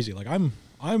little crazy. I'm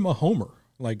a homer.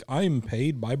 I'm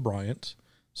paid by Bryant,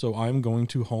 so I'm going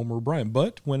to homer Bryant.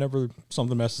 But whenever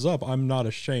something messes up, I'm not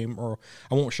ashamed, or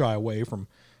I won't shy away from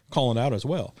calling out as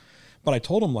well. But I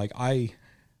told him, I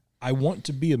want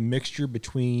to be a mixture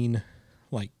between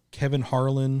Kevin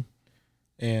Harlan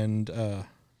and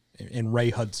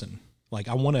Ray Hudson.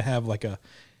 I want to have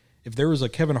if there was a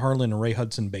Kevin Harlan and Ray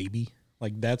Hudson baby,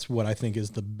 that's what I think is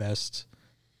the best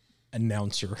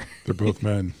announcer. They're both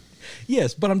men.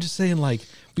 Yes, but I'm just saying, like,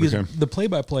 because the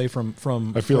play-by-play from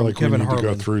I feel like Kevin we need Harlan,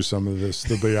 to go through some of this,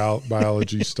 the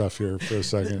biology stuff here for a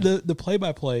second. The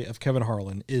play-by-play of Kevin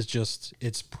Harlan is just,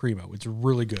 it's primo. It's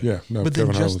really good. Yeah, no, but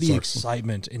Kevin then just Harlan's the excellent.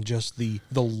 excitement and just the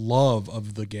love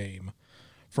of the game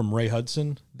from Ray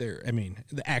Hudson. There, I mean,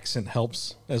 the accent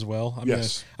helps as well. I mean,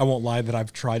 Yes. I won't lie that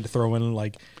I've tried to throw in,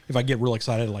 like, if I get real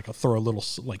excited, like, I'll throw a little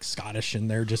like Scottish in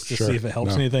there just to see if it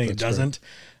helps anything. It doesn't.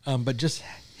 But just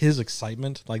his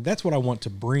excitement, like, that's what I want to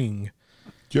bring.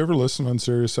 Do you ever listen on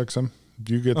Sirius XM?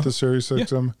 Do you get the Sirius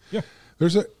XM? Yeah.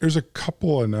 There's a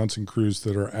couple announcing crews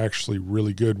that are actually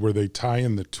really good where they tie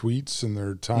in the tweets and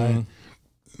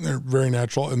they're very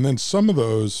natural. And then some of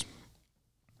those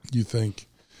you think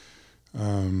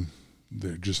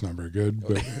they're just not very good,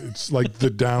 but it's like the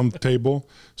down table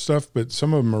stuff, but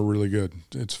some of them are really good.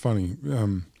 It's funny.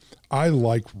 I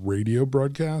like radio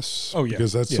broadcasts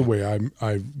because that's the way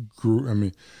I grew. I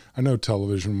mean, I know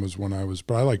television was when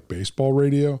but I like baseball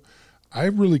radio. I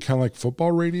really kind of like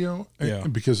football radio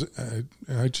because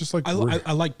I just like.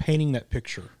 I like painting that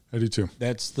picture. I do too.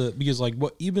 That's because like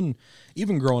what even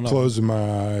growing up, closing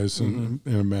my eyes and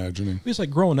imagining. Because like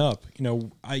growing up,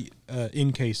 I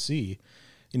in KC,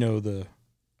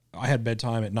 I had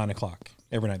bedtime at 9:00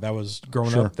 every night. That was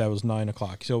growing up. That was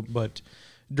 9:00. So, but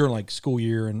during like school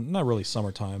year and not really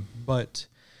summertime, but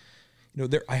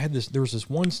there was this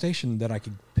one station that I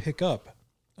could pick up,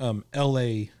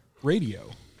 LA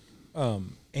radio,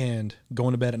 and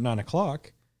going to bed at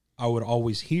 9:00, I would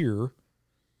always hear,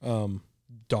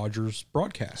 Dodgers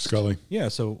broadcast. Scully. Yeah.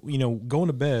 So, going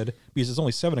to bed because it's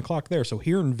only 7:00 there. So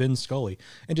hearing Vin Scully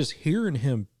and just hearing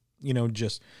him,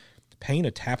 just paint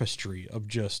a tapestry of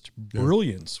just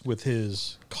brilliance with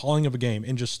his calling of a game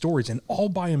and just stories and all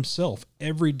by himself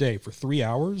every day for 3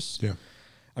 hours. Yeah.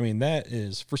 I mean, that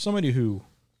is for somebody who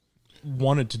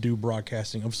wanted to do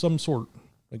broadcasting of some sort,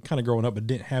 like kind of growing up, but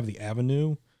didn't have the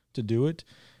avenue to do it.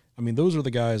 I mean, those are the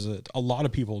guys that a lot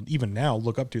of people even now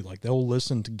look up to. Like they'll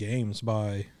listen to games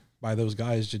by those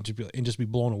guys and just be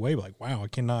blown away. Like, wow, I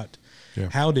cannot. Yeah.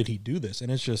 How did he do this?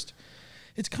 And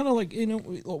it's kind of like,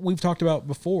 we've talked about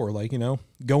before, like,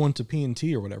 going to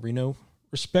P&T or whatever,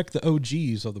 respect the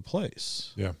OGs of the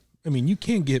place. Yeah. I mean, you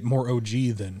can't get more OG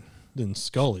than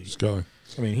Scully.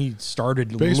 I mean, he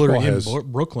started literally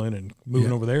in Brooklyn and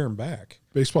moving over there and back.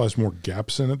 Baseball has more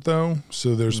gaps in it, though.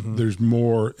 So there's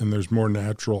more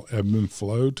natural ebb and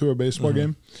flow to a baseball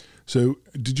game. So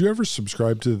did you ever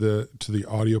subscribe to the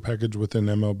audio package within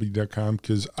MLB.com?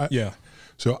 Because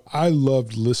So I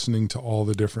loved listening to all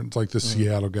the different, like the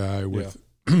Seattle guy with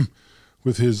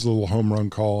with his little home run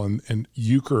call and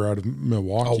Euchre out of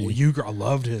Milwaukee. Oh, Euchre, I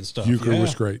loved his stuff. Euchre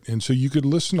was great. And so you could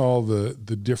listen to all the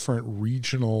different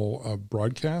regional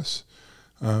broadcasts.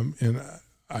 And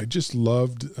I just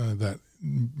loved that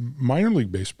minor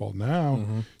league baseball. Now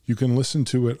you can listen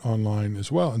to it online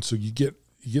as well. And so you get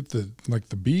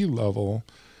the B level,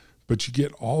 but you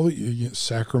get you get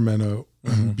Sacramento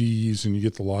Bees, and you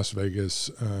get the Las Vegas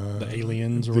the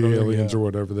Aliens or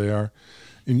whatever they are,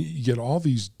 and you get all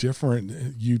these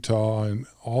different Utah and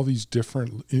all these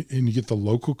different, and you get the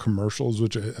local commercials,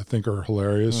 which I think are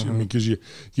hilarious. I mean, because you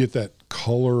get that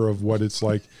color of what it's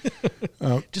like.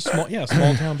 Just small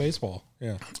town baseball.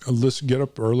 Yeah, get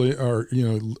up early or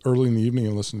early in the evening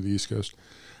and listen to the East Coast.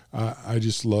 I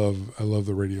love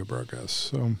the radio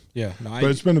broadcasts. So but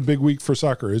it's been a big week for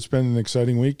soccer. It's been an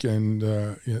exciting week, and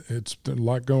it's been a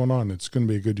lot going on. It's going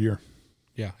to be a good year.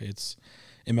 Yeah, it's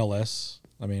MLS.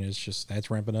 I mean, it's just that's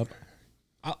ramping up.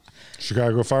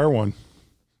 Chicago Fire won,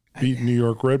 beat New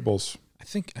York Red Bulls. I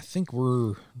think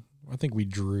we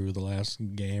drew the last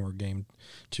game or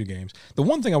two games. The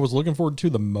one thing I was looking forward to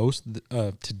the most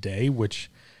today,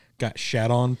 which got shat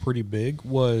on pretty big,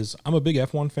 was I'm a big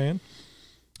F1 fan.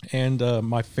 And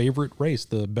my favorite race,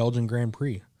 the Belgian Grand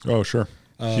Prix. Oh, sure.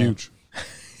 Huge.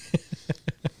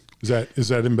 Is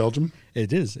that in Belgium?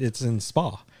 It is. It's in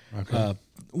Spa. Okay.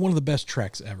 One of the best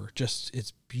tracks ever. Just,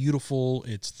 it's beautiful.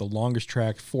 It's the longest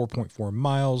track, 4.4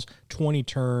 miles, 20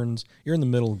 turns. You're in the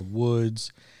middle of the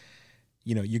woods.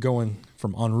 You're going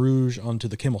from En Rouge onto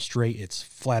the Kimmel Straight. It's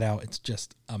flat out. It's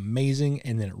just amazing.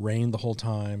 And then it rained the whole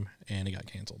time, and it got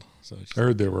canceled. So I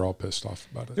heard they were all pissed off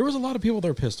about it. There was a lot of people that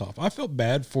were pissed off. I felt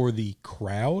bad for the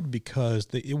crowd because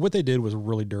what they did was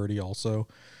really dirty also.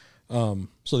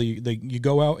 So you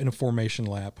go out in a formation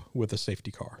lap with a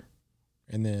safety car.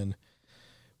 And then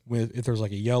if there's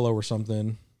like a yellow or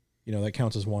something, that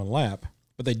counts as one lap.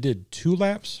 But they did 2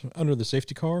 laps under the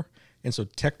safety car. And so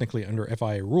technically under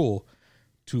FIA rule,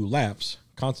 2 laps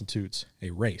constitutes a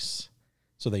race.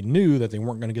 So they knew that they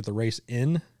weren't going to get the race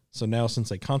in. So now since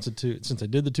they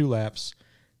did the 2 laps,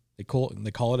 they call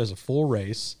it as a full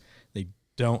race.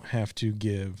 don't have to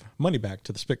give money back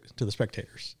to the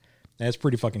spectators. That's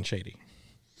pretty fucking shady.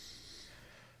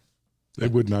 They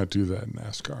would not do that in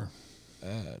NASCAR.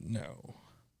 No.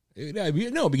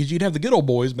 No, because you'd have the good old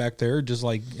boys back there just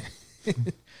like...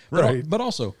 Right. But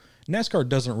also, NASCAR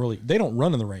doesn't really... They don't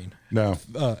run in the rain. No.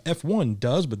 F1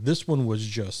 does, but this one was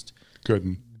just...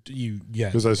 Couldn't. Yeah.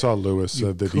 Because I saw Lewis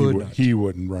said that he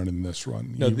wouldn't run in this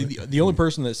one. No, the only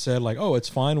person that said, like, oh, it's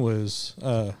fine was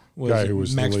Max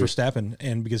Verstappen,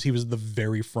 and because he was the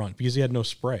very front, because he had no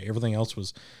spray. Everything else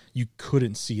was... You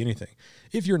couldn't see anything.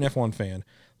 If you're an F1 fan,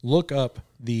 look up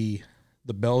the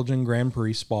Belgian Grand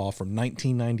Prix Spa from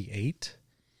 1998.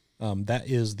 That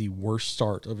is the worst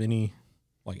start of any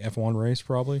like F1 race,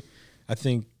 probably. I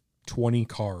think 20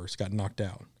 cars got knocked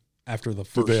out after the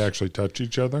first. Did they actually touch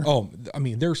each other? Oh, I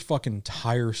mean, there's fucking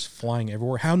tires flying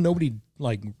everywhere. How nobody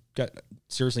like got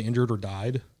seriously injured or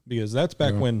died? Because that's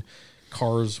back when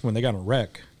cars, when they got in a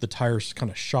wreck, the tires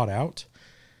kind of shot out.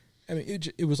 I mean,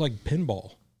 it was like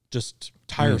pinball, just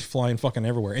tires flying fucking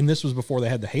everywhere. And this was before they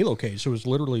had the halo cage, so it was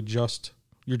literally just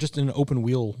you're just in an open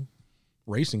wheel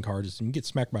racing car, just and you get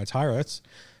smacked by a tire. That's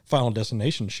Final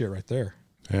Destination shit right there.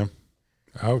 Yeah.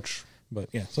 Ouch. But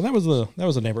yeah, so that was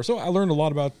the neighbor. So I learned a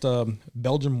lot about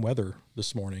Belgium weather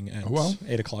this morning at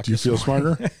 8 o'clock. Do you feel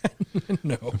smarter?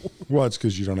 No. Well, it's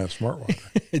because you don't have smart water.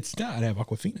 It's not. I have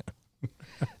Aquafina.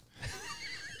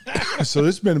 So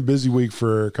this has been a busy week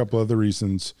for a couple other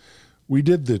reasons. We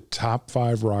did the top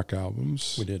 5 rock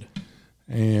albums. We did.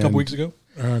 And a couple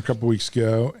weeks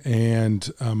ago. And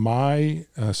my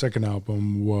second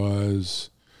album was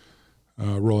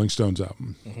Rolling Stones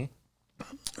album.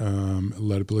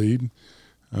 Let It Bleed.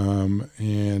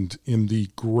 And in the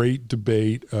great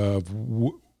debate of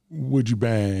Would You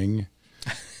Bang,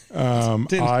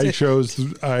 I chose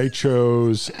that's a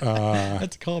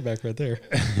callback right there.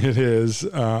 It is.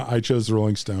 I chose the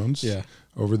Rolling Stones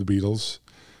over the Beatles.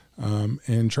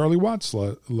 And Charlie Watts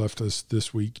left us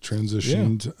this week,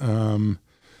 transitioned,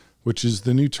 which is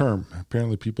the new term.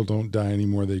 Apparently people don't die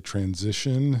anymore, they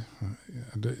transition.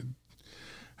 I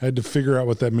had to figure out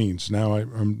what that means. Now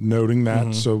I'm noting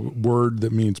that. So word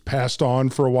that means passed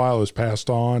on for a while is passed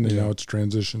on, and now it's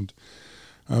transitioned.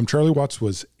 Charlie Watts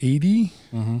was 80.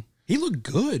 He looked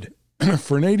good.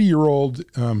 For an 80-year-old,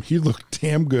 he looked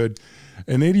damn good.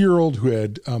 An 80-year-old who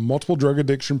had multiple drug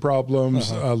addiction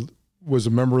problems, was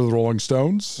a member of the Rolling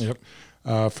Stones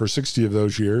for 60 of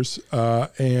those years.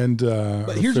 But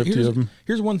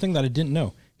here's one thing that I didn't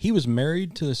know. He was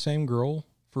married to the same girl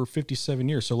for 57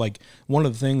 years. So like one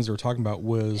of the things they were talking about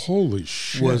was holy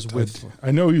shit.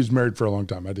 I know he was married for a long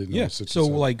time. I didn't know. Yeah. So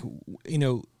like,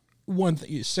 one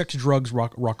sex, drugs,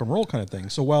 rock and roll kind of thing.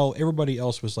 So while everybody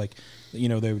else was like, they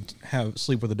would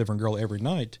sleep with a different girl every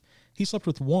night, he slept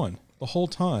with one the whole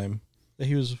time that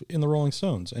he was in the Rolling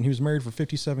Stones, and he was married for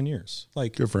 57 years.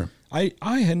 Like, good for him. I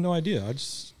had no idea. I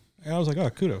was like, oh,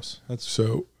 kudos. That's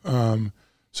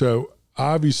so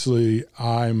obviously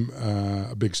I'm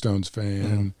a big Stones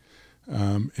fan.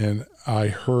 And I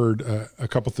heard a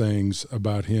couple things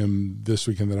about him this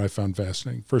weekend that I found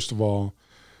fascinating. First of all,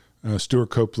 Stuart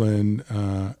Copeland,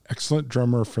 excellent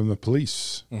drummer from the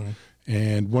Police.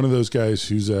 And one of those guys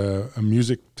who's a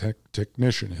music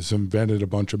technician, has invented a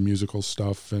bunch of musical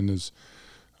stuff and is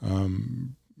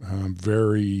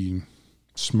very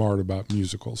smart about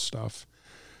musical stuff.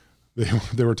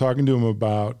 They were talking to him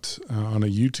about, on a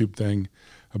YouTube thing,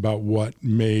 about what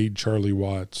made Charlie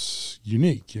Watts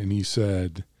unique. And he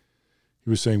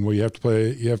was saying, well, you have to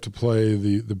play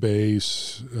the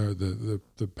bass,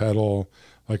 the pedal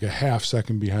like a half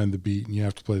second behind the beat, and you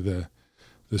have to play the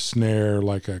snare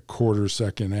like a quarter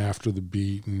second after the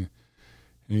beat. And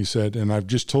he said, and I've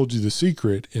just told you the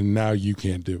secret, and now you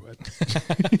can't do it.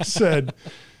 He said,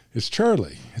 it's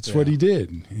Charlie. It's what he did.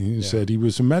 And he said he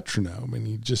was a metronome, and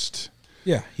he just...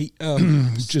 Yeah, he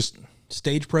just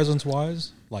stage presence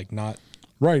wise, like not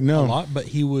a lot, but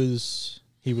he was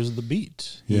the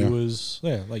beat. He was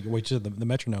like what you said, the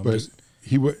metronome. But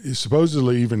he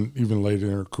supposedly even later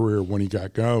in her career when he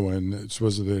got going,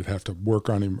 supposedly they'd have to work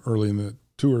on him early in the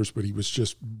tours, but he was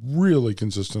just really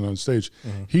consistent on stage.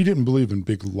 He didn't believe in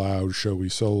big, loud, showy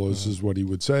solos, is what he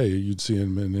would say. You'd see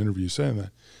him in interviews saying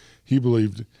that. He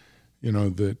believed,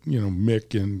 that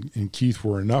Mick and Keith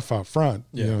were enough out front.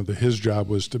 That his job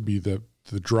was to be the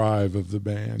drive of the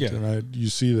band, and you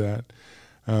see that.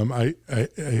 I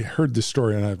heard this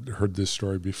story, and I've heard this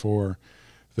story before,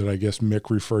 that I guess Mick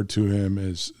referred to him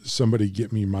as somebody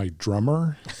get me my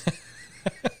drummer.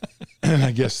 And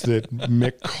I guess that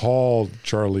Mick called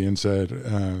Charlie and said,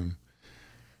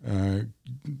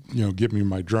 get me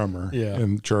my drummer. Yeah.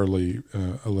 And Charlie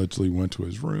allegedly went to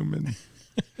his room and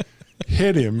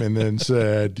hit him and then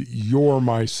said, "You're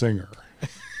my singer,"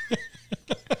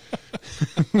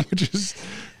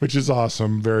 which is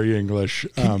awesome. Very English.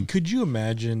 Could you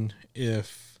imagine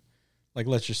if, like,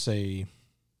 let's just say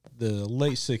the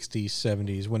late 60s,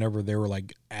 70s, whenever they were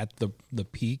like at the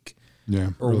peak,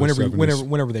 or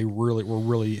whenever they were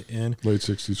really in late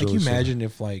 60s. Like, can you imagine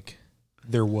if like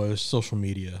there was social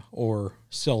media or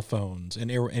cell phones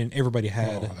and everybody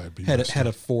had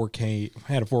a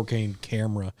 4K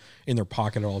camera in their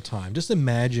pocket at all time? Just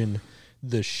imagine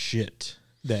the shit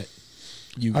that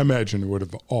I imagine it would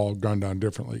have all gone down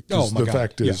differently. Because the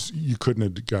fact is, you couldn't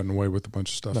have gotten away with a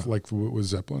bunch of stuff like with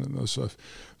Zeppelin and those stuff.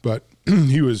 But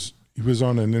he was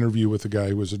on an interview with a guy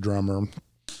who was a drummer.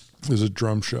 It was a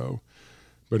drum show,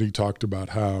 but he talked about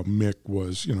how Mick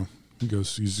was, he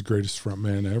goes, he's the greatest front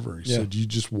man ever. He said, you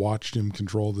just watched him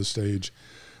control the stage,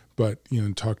 but,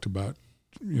 talked about,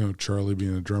 Charlie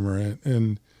being a drummer.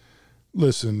 And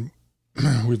listen,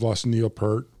 we've lost Neil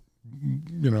Peart,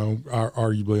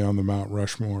 arguably on the Mount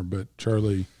Rushmore, but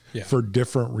Charlie, for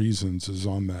different reasons, is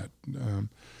on that.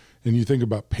 And you think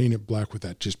about Paint It Black with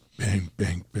that just bang,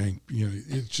 bang, bang.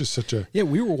 It's just such a... Yeah,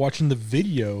 we were watching the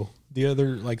video the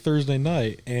other, Thursday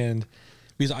night, and...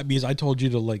 Because I told you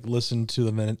to listen to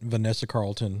the Vanessa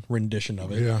Carlton rendition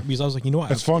of it. Yeah. Because I was like, you know what?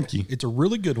 That's funky. It's a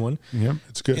really good one. Yeah,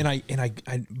 it's good.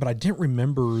 But I didn't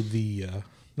remember the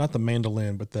not the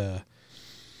mandolin, but the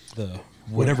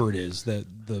whatever it is, the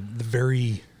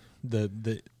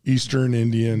Eastern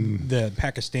Indian, the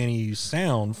Pakistani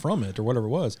sound from it or whatever it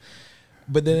was.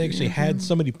 But they actually had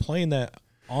somebody playing that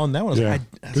on that one.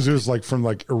 Because it was from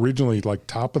originally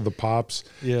Top of the Pops.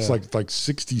 Yeah. It's like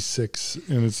 66,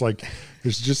 and it's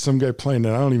there's just some guy playing it.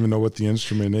 I don't even know what the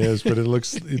instrument is, but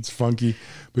it's funky.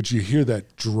 But you hear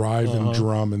that driving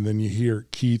drum, and then you hear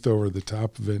Keith over the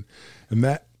top of it. And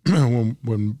that when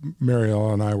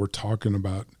Marielle and I were talking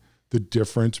about the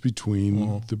difference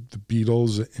between the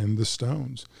Beatles and the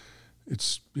Stones,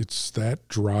 it's that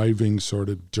driving sort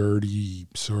of dirty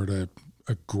sort of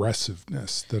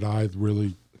aggressiveness that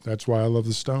that's why I love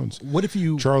the Stones.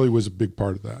 Charlie was a big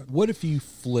part of that. What if you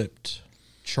flipped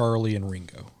Charlie and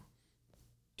Ringo?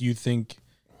 Do you think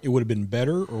it would have been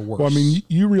better or worse? Well, I mean,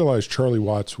 you realize Charlie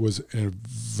Watts was a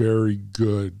very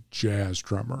good jazz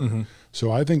drummer. Mm-hmm.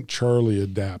 So I think Charlie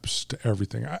adapts to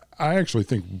everything. I actually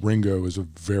think Ringo is a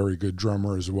very good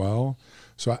drummer as well.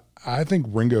 So I think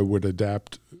Ringo would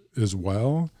adapt as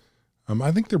well.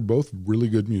 I think they're both really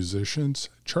good musicians.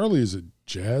 Charlie is a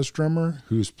jazz drummer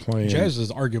who's playing... Jazz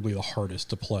is arguably the hardest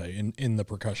to play in the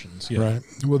percussions. Yeah. Right.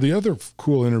 Well, the other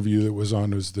cool interview that was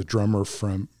on was the drummer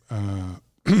from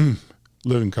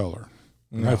Living Colour.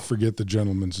 I forget the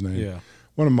gentleman's name. Yeah.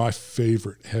 One of my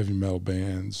favorite heavy metal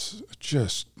bands.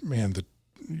 Just, man,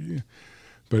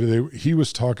 he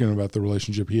was talking about the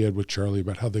relationship he had with Charlie,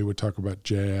 about how they would talk about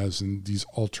jazz and these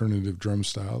alternative drum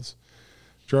styles.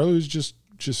 Charlie was just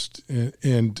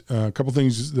and a couple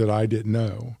things that I didn't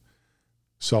know.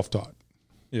 Self-taught.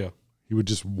 Yeah. He would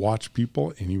just watch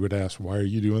people and he would ask, "Why are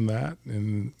you doing that?"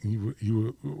 And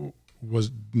he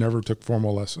never took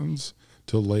formal lessons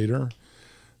till later.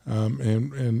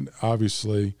 And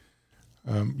obviously,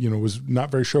 was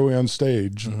not very showy on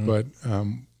stage, but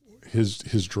his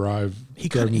drive,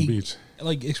 driving beats.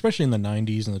 Especially in the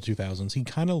 90s and the 2000s, he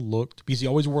kind of looked, because he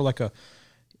always wore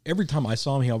every time I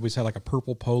saw him, he always had a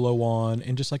purple polo on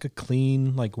and just a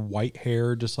clean, white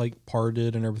hair, just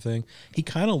parted and everything. He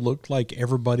kind of looked like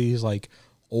everybody's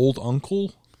old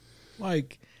uncle.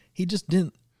 He just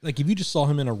didn't, if you just saw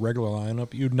him in a regular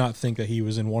lineup, you'd not think that he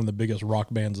was in one of the biggest rock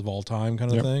bands of all time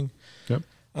kind of thing. Yep.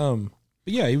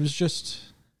 But yeah, he was just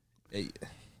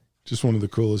one of the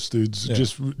coolest dudes. Yeah.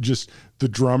 Just the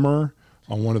drummer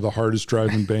on one of the hardest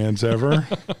driving bands ever.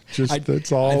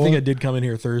 That's all. I think I did come in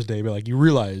here Thursday, but you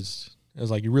realized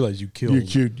you killed.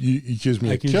 You accused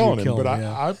me of killing him, but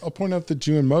I'll point out that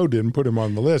you and Mo didn't put him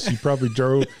on the list. He probably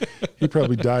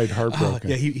died heartbroken.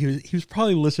 Yeah, he was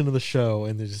probably listening to the show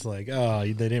and they're just they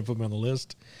didn't put me on the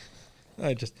list.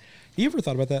 You ever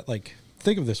thought about that?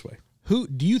 Think of it this way. Who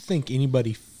do you think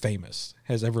anybody famous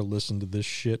has ever listened to this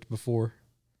shit before?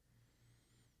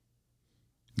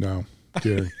 No.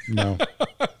 Gary, no.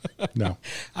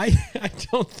 I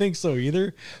don't think so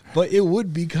either, but it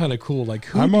would be kind of cool.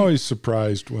 I'm always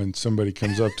surprised when somebody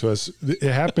comes up to us. It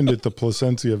happened at the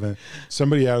Placencia event.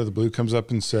 Somebody out of the blue comes up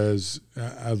and says,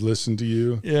 "I've listened to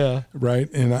you." Yeah. Right.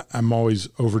 And I'm always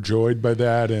overjoyed by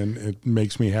that, and it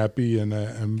makes me happy. And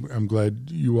I'm glad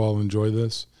you all enjoy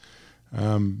this.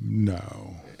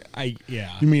 No. You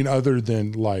mean other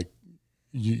than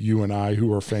you and I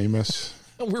who are famous?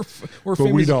 we're but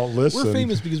famous. We don't listen. We're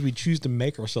famous because we choose to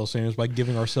make ourselves famous by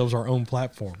giving ourselves our own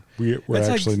platform. We're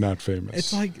actually not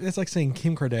famous. That's like saying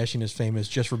Kim Kardashian is famous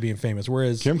just for being famous,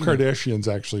 whereas Kim Kardashian's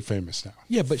actually famous now.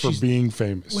 Yeah, but for being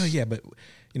famous. Well, yeah, but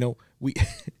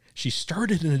she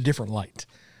started in a different light.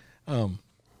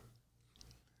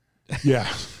 Yeah,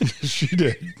 she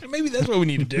did. Maybe that's what we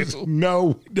need to do.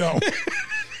 No,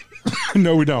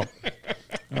 no, we don't.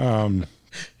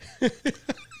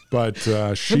 But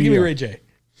she. Give me Ray J.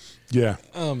 Yeah.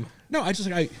 No, I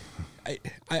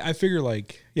figure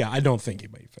I don't think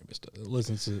anybody famous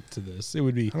listens to this. It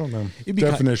would be. I don't know.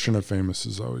 Definition of famous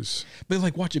is always.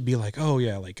 But watch it be oh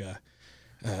yeah,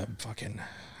 fucking,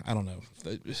 I don't know.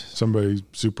 Somebody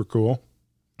super cool.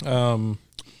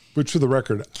 Which for the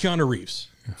record, Keanu Reeves.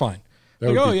 Fine.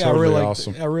 That would be totally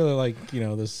awesome. I really like,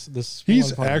 this.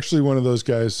 He's actually one of those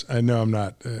guys. I know I'm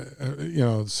not,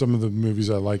 some of the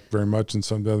movies I like very much and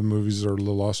some of the other movies are a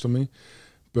little lost on me.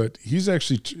 But he's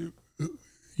actually,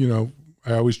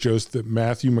 I always joke that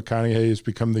Matthew McConaughey has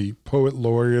become the poet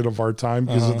laureate of our time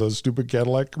because of those stupid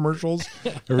Cadillac commercials.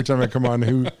 Every time I come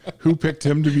on, who picked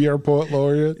him to be our poet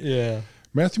laureate? Yeah.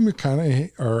 Matthew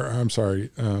McConaughey,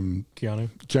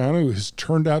 Keanu has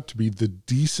turned out to be the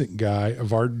decent guy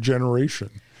of our generation.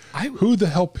 Who the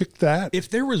hell picked that? If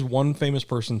there was one famous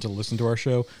person to listen to our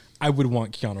show, I would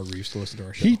want Keanu Reeves to listen to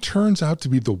our show. He turns out to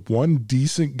be the one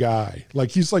decent guy.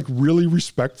 He's really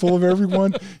respectful of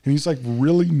everyone, and he's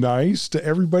really nice to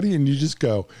everybody, and you just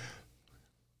go,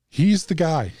 he's the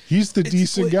guy. He's the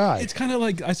decent guy. It's kind of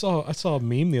like I saw a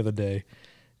meme the other day,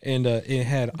 and it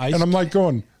had ice. And I'm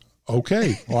going,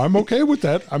 okay, well, I'm okay with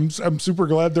that. I'm super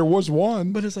glad there was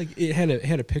one. But it's it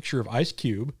had a picture of Ice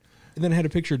Cube, and then it had a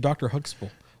picture of Dr.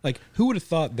 Huxtable. Who would have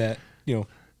thought that,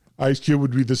 Ice Cube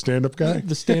would be the stand-up guy?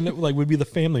 The stand-up, would be the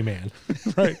family man.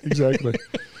 Right, exactly.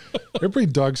 Everybody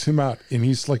dogs him out, and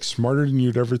he's, smarter than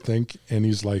you'd ever think, and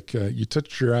he's you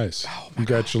touched your eyes. Oh,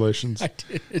 congratulations. God.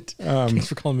 I did. Thanks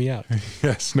for calling me out.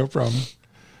 Yes, no problem.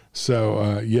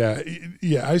 So, yeah,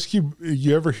 Ice Cube,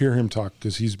 you ever hear him talk,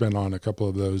 because he's been on a couple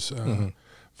of those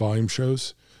volume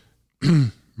shows.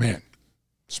 Man,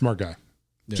 smart guy.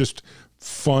 Yeah. Just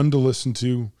fun to listen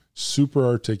to, super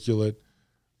articulate,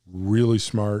 really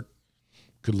smart.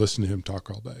 Could listen to him talk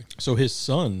all day. So his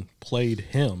son played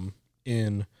him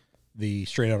in the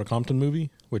Straight Outta Compton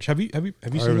movie, which have you seen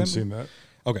that? I haven't seen that.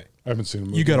 Okay. I haven't seen a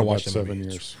movie. You got to watch that 7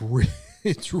 movie. years.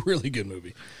 It's a really good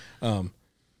movie.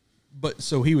 But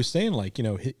so he was saying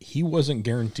he wasn't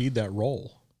guaranteed that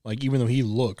role. Even though he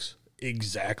looks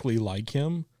exactly like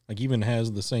him, even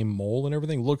has the same mole and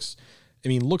everything, looks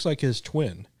like his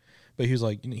twin. But he was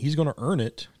he's going to earn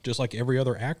it just like every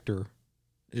other actor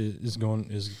is going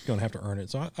to have to earn it.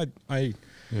 So I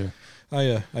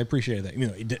appreciate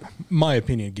that. My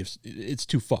opinion it's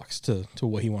two fucks to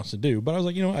what he wants to do. But I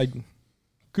was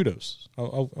kudos.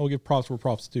 I'll give props where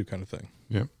props due, kind of thing.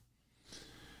 Yep.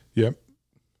 Yep.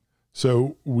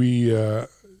 So we had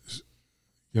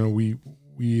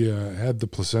the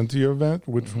Placentia event,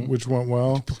 which went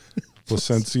well.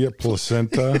 Placenta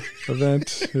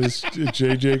event, as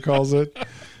JJ calls it.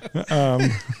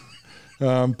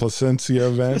 Placentia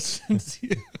event.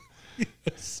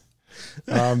 Yes.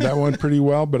 That went pretty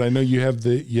well, but I know you have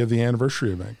the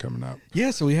anniversary event coming up.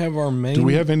 Yeah, so we have our main. Do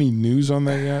we have any news on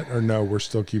that yet, or no? We're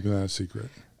still keeping that a secret.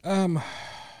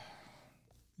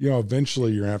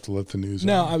 Eventually you're gonna have to let the news.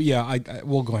 No, I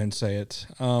we'll go ahead and say it.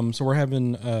 So we're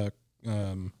having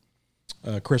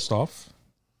Christoph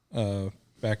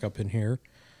back up in here,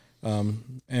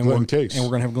 and Glenn Case, and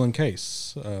we're gonna have Glenn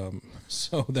Case.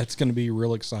 So that's gonna be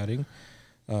real exciting.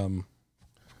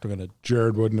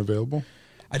 Jared wasn't available.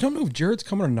 I don't know if Jared's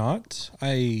coming or not.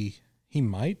 He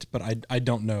might, but I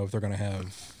don't know if they're gonna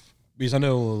have, because I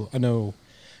know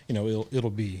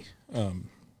it'll be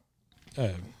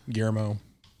Guillermo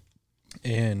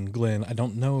and Glenn. I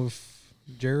don't know if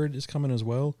Jared is coming as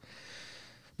well.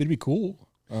 But it'd be cool.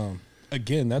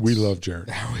 Again, we love Jared.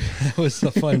 That was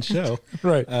a fun show.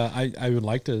 Right. I would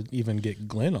like to even get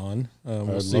Glenn on. I'd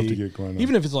love to get Glenn on.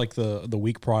 Even if it's the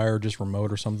week prior, just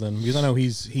remote or something. Because I know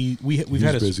we've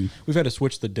had to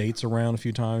switch the dates around a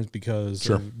few times because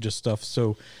of just stuff.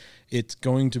 So it's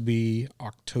going to be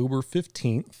October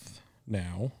 15th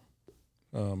now.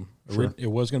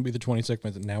 It was going to be the 26th,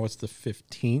 but now it's the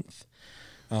 15th.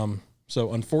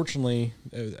 So unfortunately,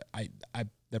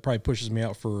 that probably pushes me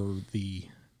out for the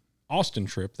Austin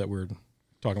trip that we're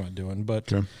talking about doing,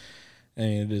 but and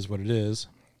it is what it is.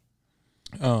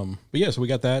 But yeah, so we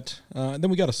got that. Then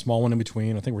we got a small one in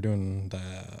between. I think we're doing the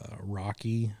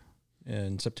Rocky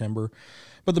in September,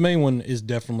 but the main one is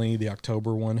definitely the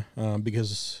October one,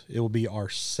 because it will be our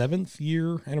 7th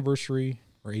year anniversary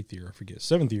or 8th year, I forget,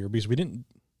 7th year, because we didn't,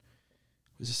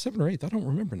 was it 7th or 8th? I don't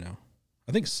remember now.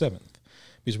 I think 7th,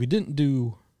 because we didn't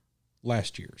do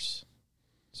last year's.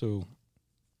 So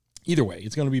either way,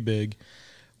 it's going to be big.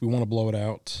 We want to blow it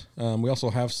out. We also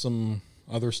have some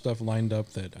other stuff lined up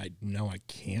that I know I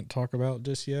can't talk about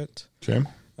just yet. Okay.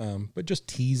 But just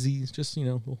teasies, just, you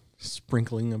know, a little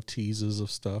sprinkling of teases of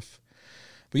stuff.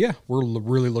 But yeah, we're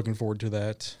really looking forward to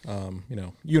that. You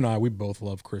know, you and I, we both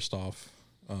love Christoph.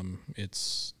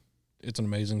 It's an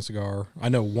amazing cigar. I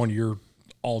know one of your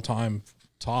all-time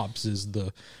tops is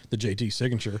the JT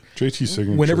signature. JT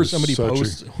signature. Whenever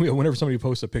somebody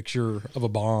posts a picture of a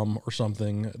bomb or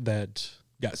something that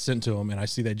got sent to him, and I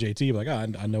see that JT, I'm like,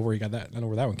 I know where he got that. I know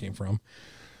where that one came from.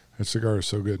 That cigar is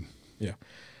so good. Yeah.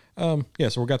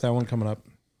 So we got that one coming up.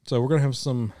 So we're gonna have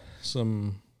some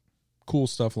cool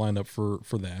stuff lined up for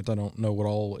that. I don't know what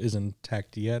all is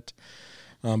intact yet,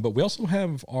 but we also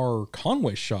have our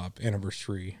Conway shop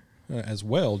anniversary as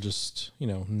well. Just, you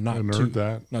know, not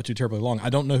too terribly long.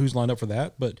 I don't know who's lined up for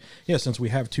that, but yeah, since we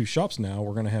have 2 shops now,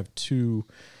 we're gonna have 2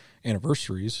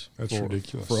 anniversaries. That's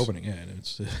ridiculous for opening. Yeah,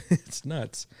 it's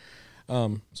nuts.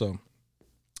 So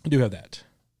I do have that.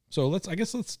 So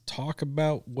let's talk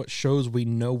about what shows we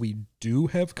know we do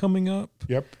have coming up.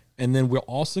 Yep. And then we're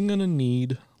also going to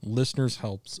need listeners'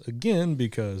 helps again,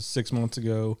 because 6 months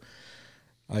ago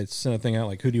I sent a thing out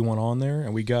like, who do you want on there?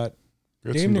 And we got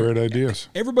some great ideas.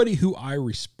 Everybody who I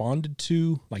responded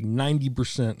to, like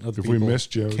 90% of the people we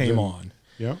missed you, came on.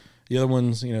 Yeah. The other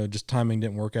ones, you know, just timing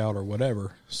didn't work out or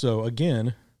whatever. So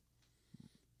again,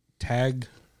 tag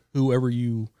whoever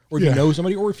you, or if you know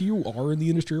somebody, or if you are in the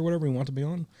industry or whatever and want to be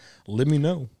on, let me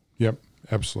know. Yep,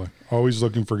 absolutely. Always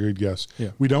looking for good guests.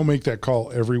 Yeah. We don't make that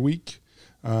call every week,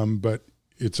 but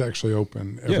it's actually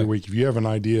open every week. If you have an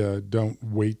idea, don't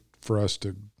wait for us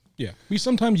to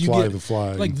sometimes you fly get the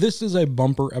flag. Like, this is a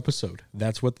bumper episode.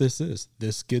 That's what this is.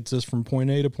 This gets us from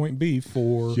point A to point B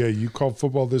for... Yeah, you called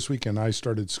football this week and I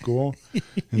started school.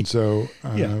 And so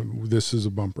this is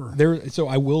a bumper. So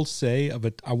I will say,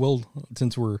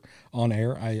 since we're on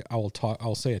air,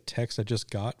 I'll say a text I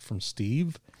just got from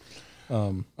Steve.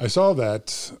 I saw that.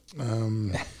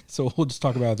 So we'll just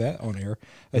talk about that on air.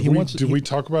 Did we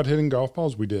talk about hitting golf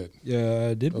balls? We did.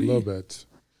 Yeah, did we? A little bit.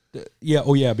 Yeah.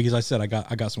 Oh, yeah. Because I said I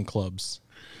got some clubs.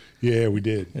 Yeah, we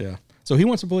did. Yeah. So he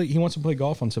wants to play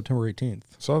golf on September 18th.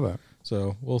 Saw that.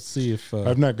 So we'll see if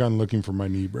I've not gone looking for my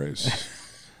knee brace.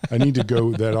 I need to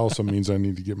go. That also means I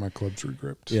need to get my clubs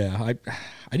regripped. Yeah,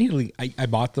 I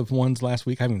bought the ones last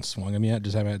week. I haven't swung them yet.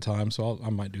 Just haven't had time. So I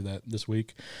might do that this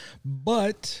week.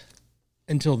 But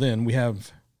until then, we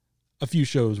have a few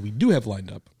shows we do have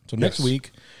lined up. So next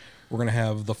week we're gonna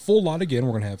have the full lot again.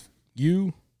 We're gonna have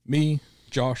you, me,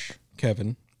 Josh,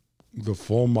 Kevin. The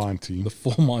full Monty.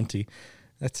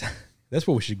 That's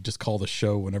what we should just call the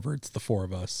show whenever it's the 4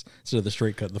 of us. Instead of the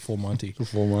straight cut, the full Monty. The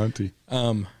full Monty.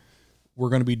 We're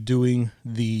going to be doing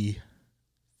the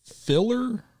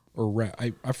filler, or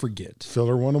I forget.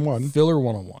 Filler 101. Filler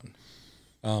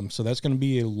 101. So that's going to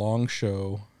be a long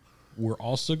show. We're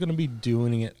also going to be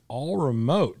doing it all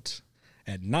remote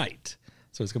at night.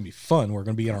 So it's going to be fun. We're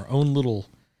going to be in our own little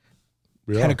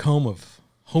catacomb of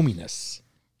hominess.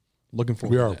 Looking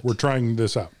forward to that. We're trying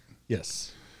this out.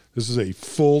 Yes. This is a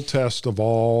full test of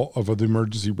all of the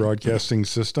emergency broadcasting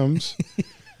systems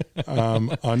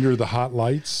under the hot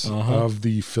lights of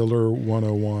the Filler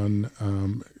 101.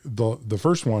 The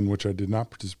first one, which I did not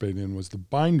participate in, was the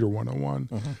Binder 101.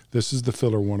 This is the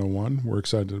Filler 101. We're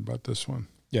excited about this one.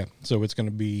 Yeah, so it's going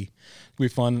to be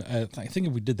fun. I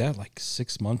think we did that like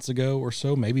 6 months ago or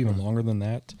so, maybe even longer than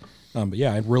that. But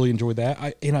yeah, I really enjoyed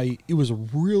that. It was a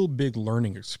real big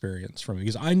learning experience for me,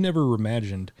 because I never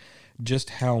imagined just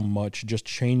how much just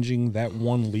changing that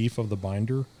one leaf of the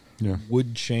binder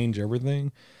would change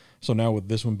everything. So now with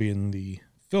this one being the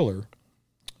filler,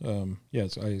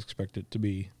 yes, I expect it to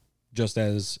be just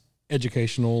as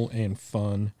educational and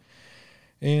fun.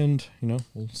 And,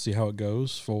 we'll see how it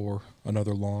goes for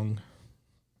another long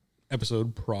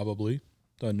episode, probably.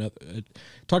 You want to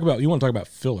talk about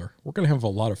filler. We're going to have a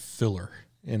lot of filler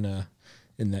in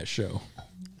that show.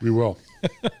 We will.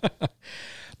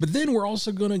 But then we're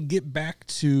also going to get back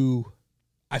to,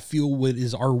 I feel, what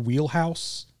is our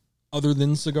wheelhouse, other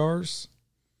than cigars,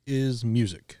 is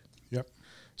music. Yep.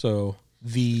 So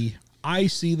I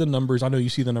see the numbers. I know you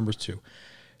see the numbers too.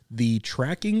 The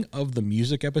tracking of the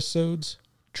music episodes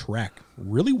track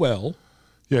really well.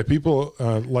 Yeah, people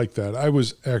like that. I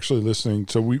was actually listening.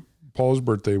 So Paul's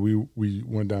birthday, we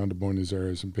went down to Buenos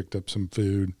Aires and picked up some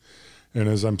food. And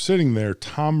as I'm sitting there,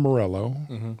 Tom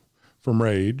Morello from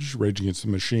Rage Against the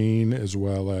Machine, as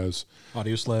well as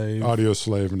Audio Slave,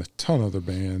 and a ton of other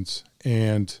bands.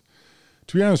 And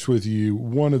to be honest with you,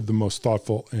 one of the most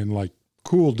thoughtful and like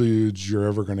cool dudes you're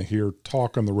ever going to hear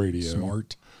talk on the radio.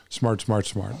 Smart.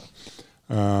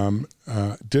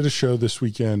 Did a show this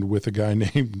weekend with a guy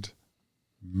named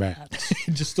Matt.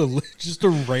 just a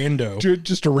rando.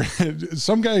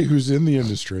 Some guy who's in the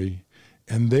industry,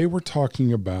 and they were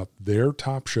talking about their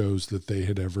top shows that they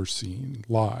had ever seen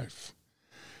live.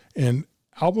 And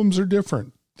albums are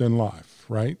different than live,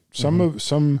 right? So a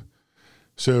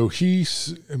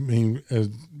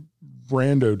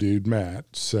rando dude, Matt,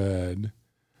 said,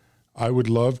 I would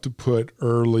love to put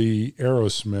early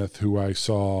Aerosmith, who I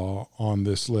saw on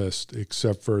this list,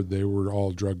 except for they were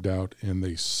all drugged out and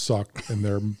they sucked and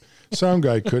their sound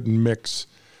guy couldn't mix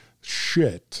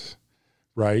shit,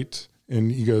 right?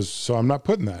 And he goes, so I'm not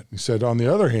putting that. He said, on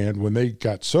the other hand, when they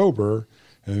got sober,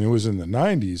 and it was in the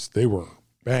 90s, they were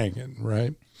banging,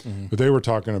 right? Mm-hmm. But they were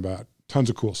talking about tons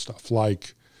of cool stuff,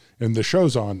 like, and the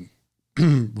show's on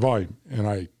volume, and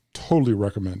I totally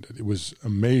recommend it. It was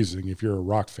amazing if you're a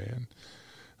rock fan.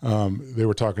 They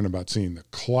were talking about seeing The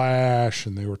Clash,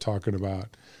 and they were talking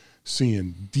about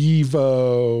seeing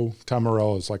Devo. Tom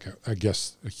Morello is like, I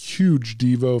guess, a huge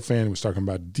Devo fan. He was talking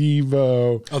about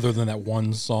Devo. Other than that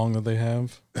one song that they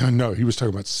have? No, he was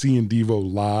talking about seeing Devo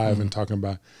live and talking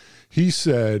about, he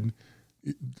said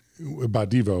about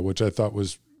Devo, which I thought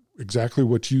was exactly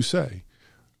what you say.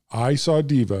 I saw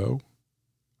Devo.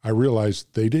 I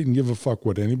realized they didn't give a fuck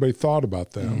what anybody thought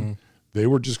about them. Mm-hmm. They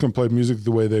were just going to play music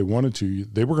the way they wanted to.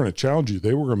 They were going to challenge you.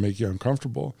 They were going to make you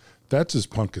uncomfortable. That's as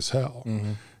punk as hell.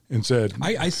 Mm-hmm. And said,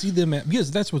 I see them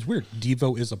because that's what's weird.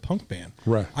 Devo is a punk band.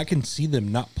 Right. I can see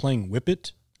them not playing Whip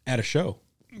It at a show.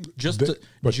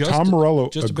 But Tom Morello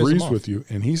agrees with you,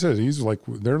 and he says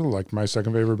they're like my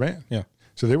second favorite band. Yeah.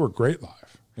 So they were great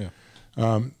live. Yeah.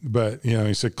 But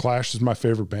he said Clash is my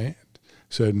favorite band.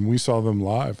 Said, and we saw them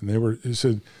live, and he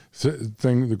said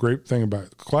the great thing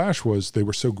about Clash was they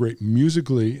were so great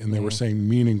musically, and they were saying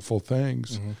meaningful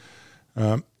things.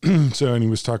 Mm-hmm. And he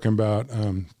was talking about,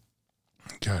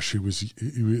 he was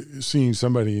seeing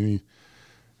somebody,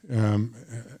 and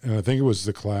I think it was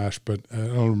the Clash, but I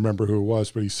don't remember who it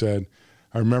was. But he said,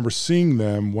 I remember seeing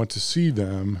them, went to see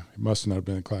them. It must not have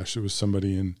been the Clash. It was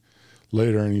somebody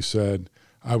later, and he said,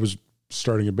 I was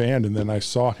starting a band, and then I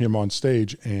saw him on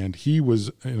stage, and he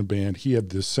was in a band. He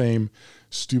had the same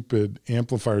stupid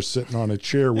amplifier sitting on a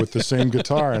chair with the same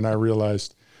guitar, and I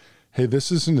realized, hey, this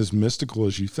isn't as mystical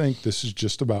as you think. This is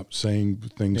just about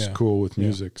saying things cool with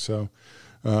music. So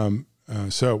we're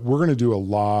going to do a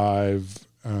live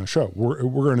show. We're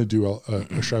going to do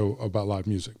a show about live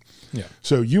music. Yeah.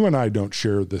 So you and I don't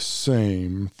share the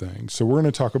same thing. So we're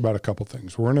going to talk about a couple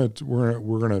things. We're going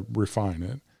to refine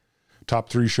it. Top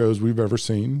 3 shows we've ever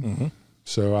seen. Mm-hmm.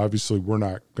 So obviously we're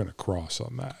not going to cross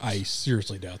on that. I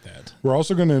seriously doubt that. We're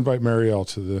also going to invite Marielle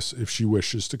to this if she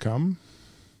wishes to come.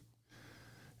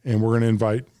 And we're going to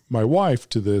invite my wife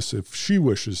to this if she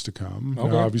wishes to come. Okay.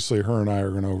 Now, obviously her and I are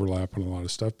going to overlap on a lot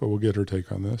of stuff, but we'll get her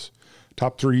take on this.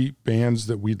 Top 3 bands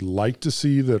that we'd like to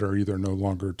see that are either no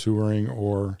longer touring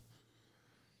or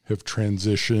have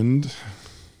transitioned.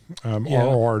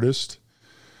 Our artist.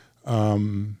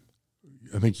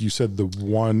 I think you said the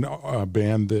one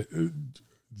band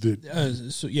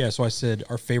So I said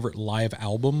our favorite live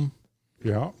album.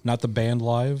 Yeah. Not the band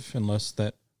live, unless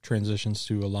that transitions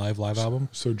to a live album.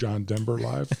 So John Denver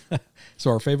live. So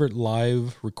our favorite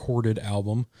live recorded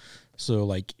album. So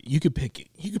like you could pick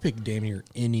damn near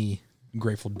any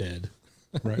Grateful Dead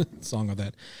song of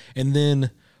that, and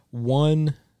then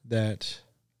one that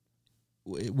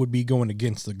would be going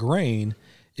against the grain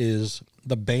is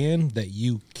the band that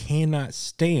you cannot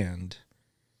stand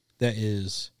that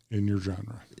is in your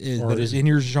genre. That is in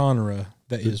your genre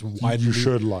that is widely you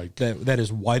should like. That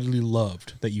is widely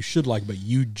loved that you should like, but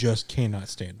you just cannot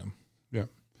stand them. Yeah.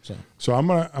 So I'm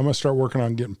gonna start working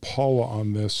on getting Paula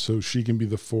on this so she can be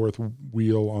the fourth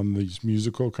wheel on these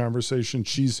musical conversations.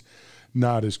 She's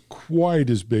not quite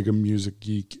as big a music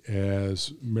geek as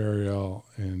Marielle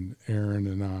and Aaron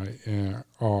and I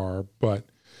are, but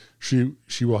she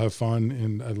will have fun,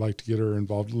 and I'd like to get her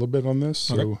involved a little bit on this.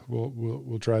 So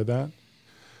we'll try that.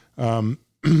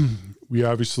 We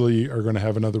obviously are going to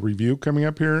have another review coming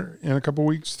up here in a couple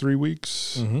weeks, 3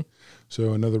 weeks. Mm-hmm.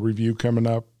 So another review coming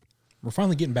up. We're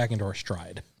finally getting back into our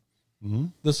stride. Mm-hmm.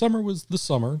 The summer was the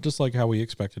summer, just like how we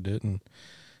expected it, and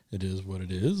it is what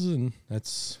it is, and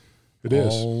that's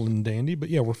all and dandy. But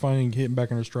yeah, we're finally getting back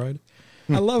in our stride.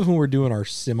 I love when we're doing our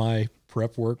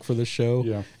prep work for the show.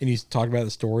 Yeah. And he's talking about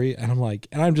the story, and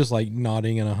I'm just like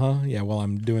nodding and yeah, while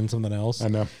I'm doing something else. I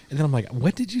know. And then I'm like,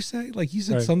 what did you say? Like you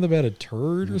said something about a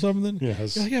turd or something.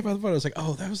 Yes. Yeah, about the photo. I was like,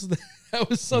 oh, that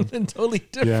was something totally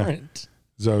different. Yeah.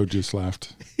 Zoe just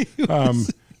laughed.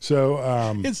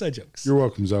 Inside jokes. You're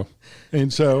welcome, Zoe.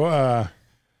 And so,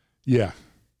 yeah,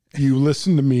 you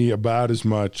listen to me about as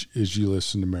much as you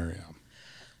listen to Mariam.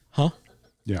 Huh?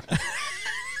 Yeah.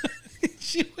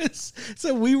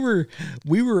 We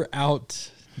were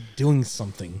out doing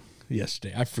something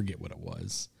yesterday. I forget what it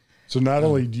was. So not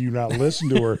only do you not listen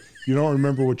to her, you don't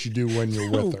remember what you do when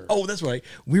you're with her. Oh, that's right.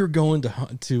 We were going to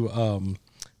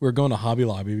Hobby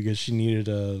Lobby because she needed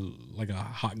a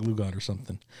hot glue gun or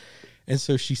something. And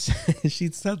so she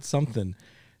said something.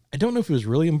 I don't know if it was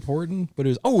really important, but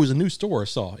it was a new store I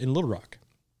saw in Little Rock.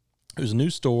 It was a new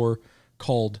store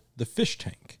called the Fish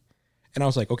Tank. And I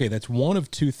was like, okay, that's one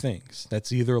of two things.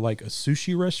 That's either like a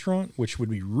sushi restaurant, which would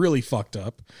be really fucked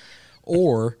up,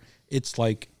 or it's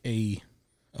like a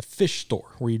fish store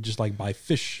where you just like buy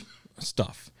fish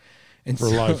stuff. And for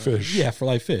live fish. Yeah, for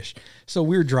live fish. So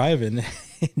we were driving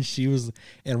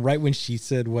and right when she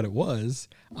said what it was,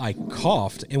 I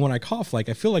coughed. And when I coughed, like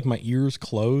I feel like my ears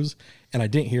close and I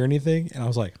didn't hear anything. And I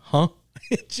was like, huh?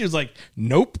 She was like,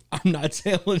 nope, I'm not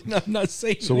saying So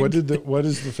anything. What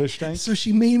is the fish tank? So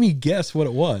she made me guess what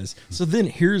it was. So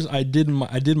then I did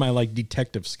my like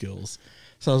detective skills.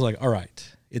 So I was like, all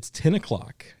right, it's 10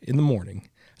 o'clock in the morning.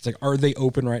 It's like, are they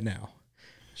open right now?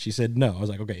 She said no. I was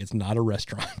like, okay, it's not a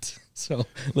restaurant. So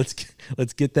let's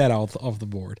get that off the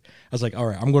board. I was like, all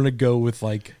right, I'm going to go with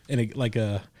like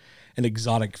an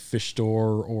exotic fish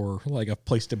store or like a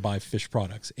place to buy fish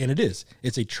products. And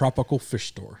it's a tropical fish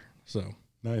store. So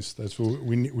nice. That's what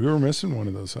we were missing one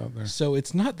of those out there. So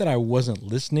it's not that I wasn't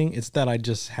listening. It's that I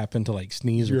just happened to like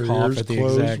sneeze or your cough at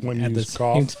the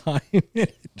same time.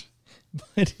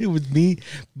 But it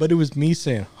was me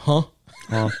saying, huh?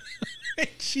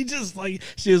 She was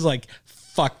like,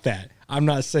 fuck that. I'm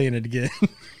not saying it again.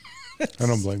 I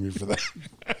don't blame you for that.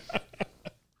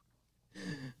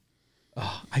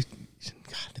 God,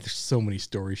 there's so many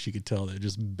stories she could tell that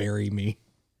just bury me.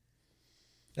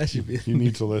 That should be. You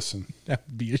need to listen. That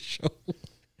would be a show.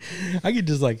 I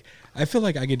feel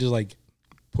like I could just like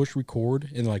push record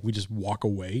and like we just walk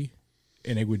away,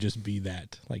 and it would just be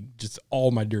that, like just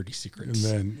all my dirty secrets.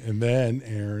 And then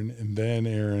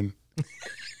Aaron.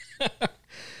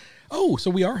 Oh,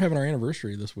 so we are having our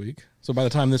anniversary this week. So by the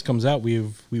time this comes out, we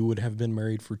would have been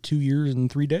married for 2 years and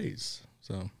 3 days.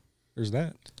 So there's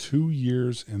that. 2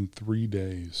 years and 3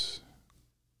 days.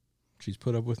 She's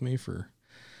put up with me for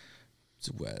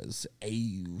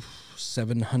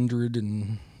 700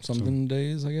 and something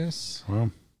days, I guess.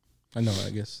 Wow. I know.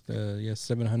 I guess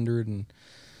 700 and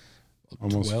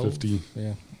almost 12. 50.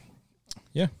 Yeah.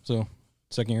 Yeah. So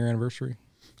 2nd year anniversary.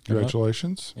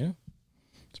 Congratulations. Yeah.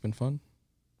 It's been fun.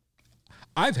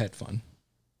 I've had fun.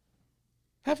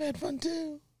 I've had fun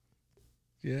too.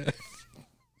 Yeah.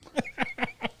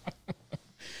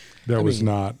 That was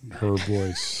not her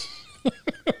voice.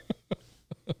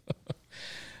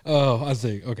 Oh, I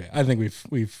think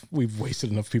we've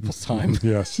wasted enough people's time.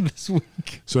 Yes. This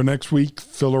week. So next week,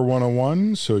 Filler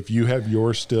 101. So if you have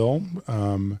yours still,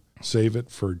 save it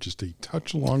for just a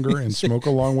touch longer and smoke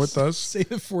along with us. Save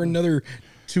it for another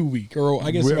 2 week, or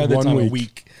I guess by the time a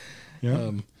week.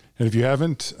 Yeah. And if you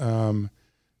haven't,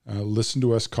 listen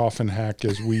to us cough and hack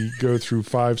as we go through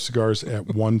 5 cigars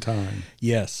at one time.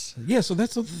 Yes. Yeah. So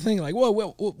that's the thing. Like,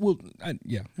 we'll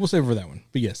save it for that one.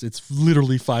 But yes, it's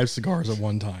literally 5 cigars at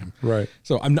one time. Right.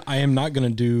 So I am not going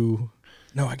to do.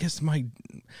 No, I guess I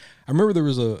remember there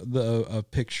was a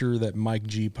picture that Mike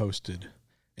G posted.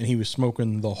 And he was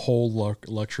smoking the whole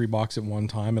luxury box at one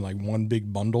time in like one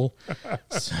big bundle.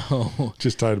 So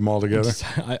just tied them all together.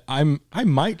 I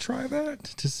might try that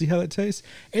to see how that tastes,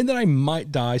 and then I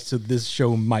might die. So this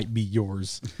show might be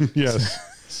yours. Yes.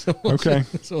 So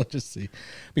we'll just see.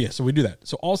 But yeah, so we do that.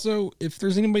 So also, if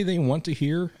there's anybody they want to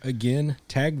hear, again,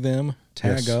 tag them,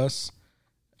 tag us,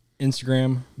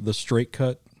 Instagram, the Straight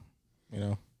Cut.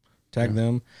 Tag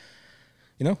them.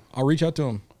 I'll reach out to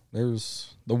them.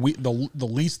 There's the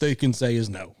least they can say is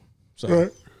no. So,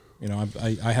 right.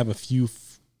 I have a few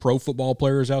pro football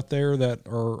players out there that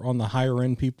are on the higher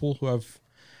end people who I've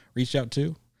reached out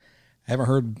to. I haven't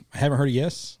heard a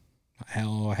yes.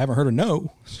 I haven't heard a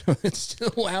no. So it's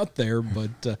still out there,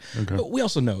 but we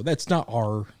also know that's not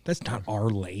our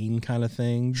lane kind of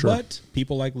thing. Sure. But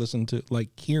people like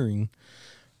hearing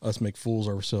us make fools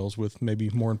of ourselves with maybe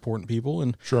more important people.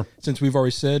 And since we've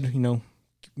already said,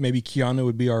 maybe Keanu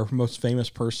would be our most famous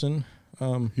person.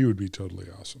 He would be totally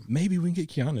awesome. Maybe we can get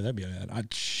Keanu. That'd be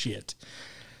bad. Shit.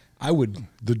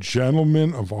 The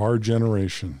gentleman of our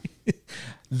generation.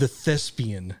 The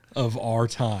thespian of our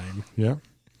time. Yeah.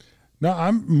 No,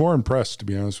 I'm more impressed, to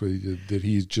be honest with you, that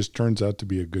he just turns out to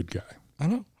be a good guy. I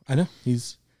know.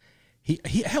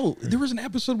 Hell, there was an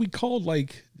episode we called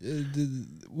like,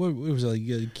 what was it, like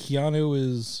Keanu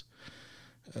is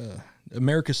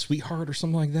America's Sweetheart or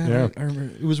something like that. Yeah. I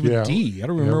remember it was with D. I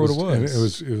don't remember what it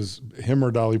was. It was him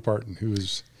or Dolly Parton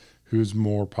who's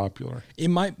more popular.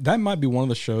 That might be one of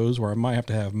the shows where I might have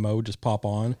to have Mo just pop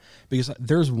on, because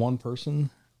there's one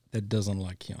person that doesn't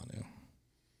like Keanu.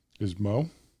 Is Mo?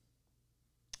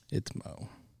 It's Mo.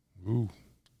 Ooh.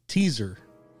 Teaser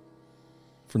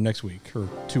for next week or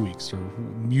 2 weeks or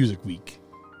music week.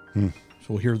 So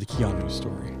we'll hear the Keanu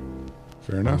story.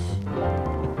 Fair enough.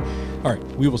 All right.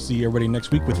 We will see everybody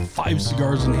next week with 5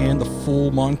 cigars in hand, the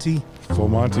full Monty. Full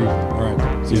Monty. All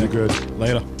right. See you good.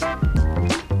 Later.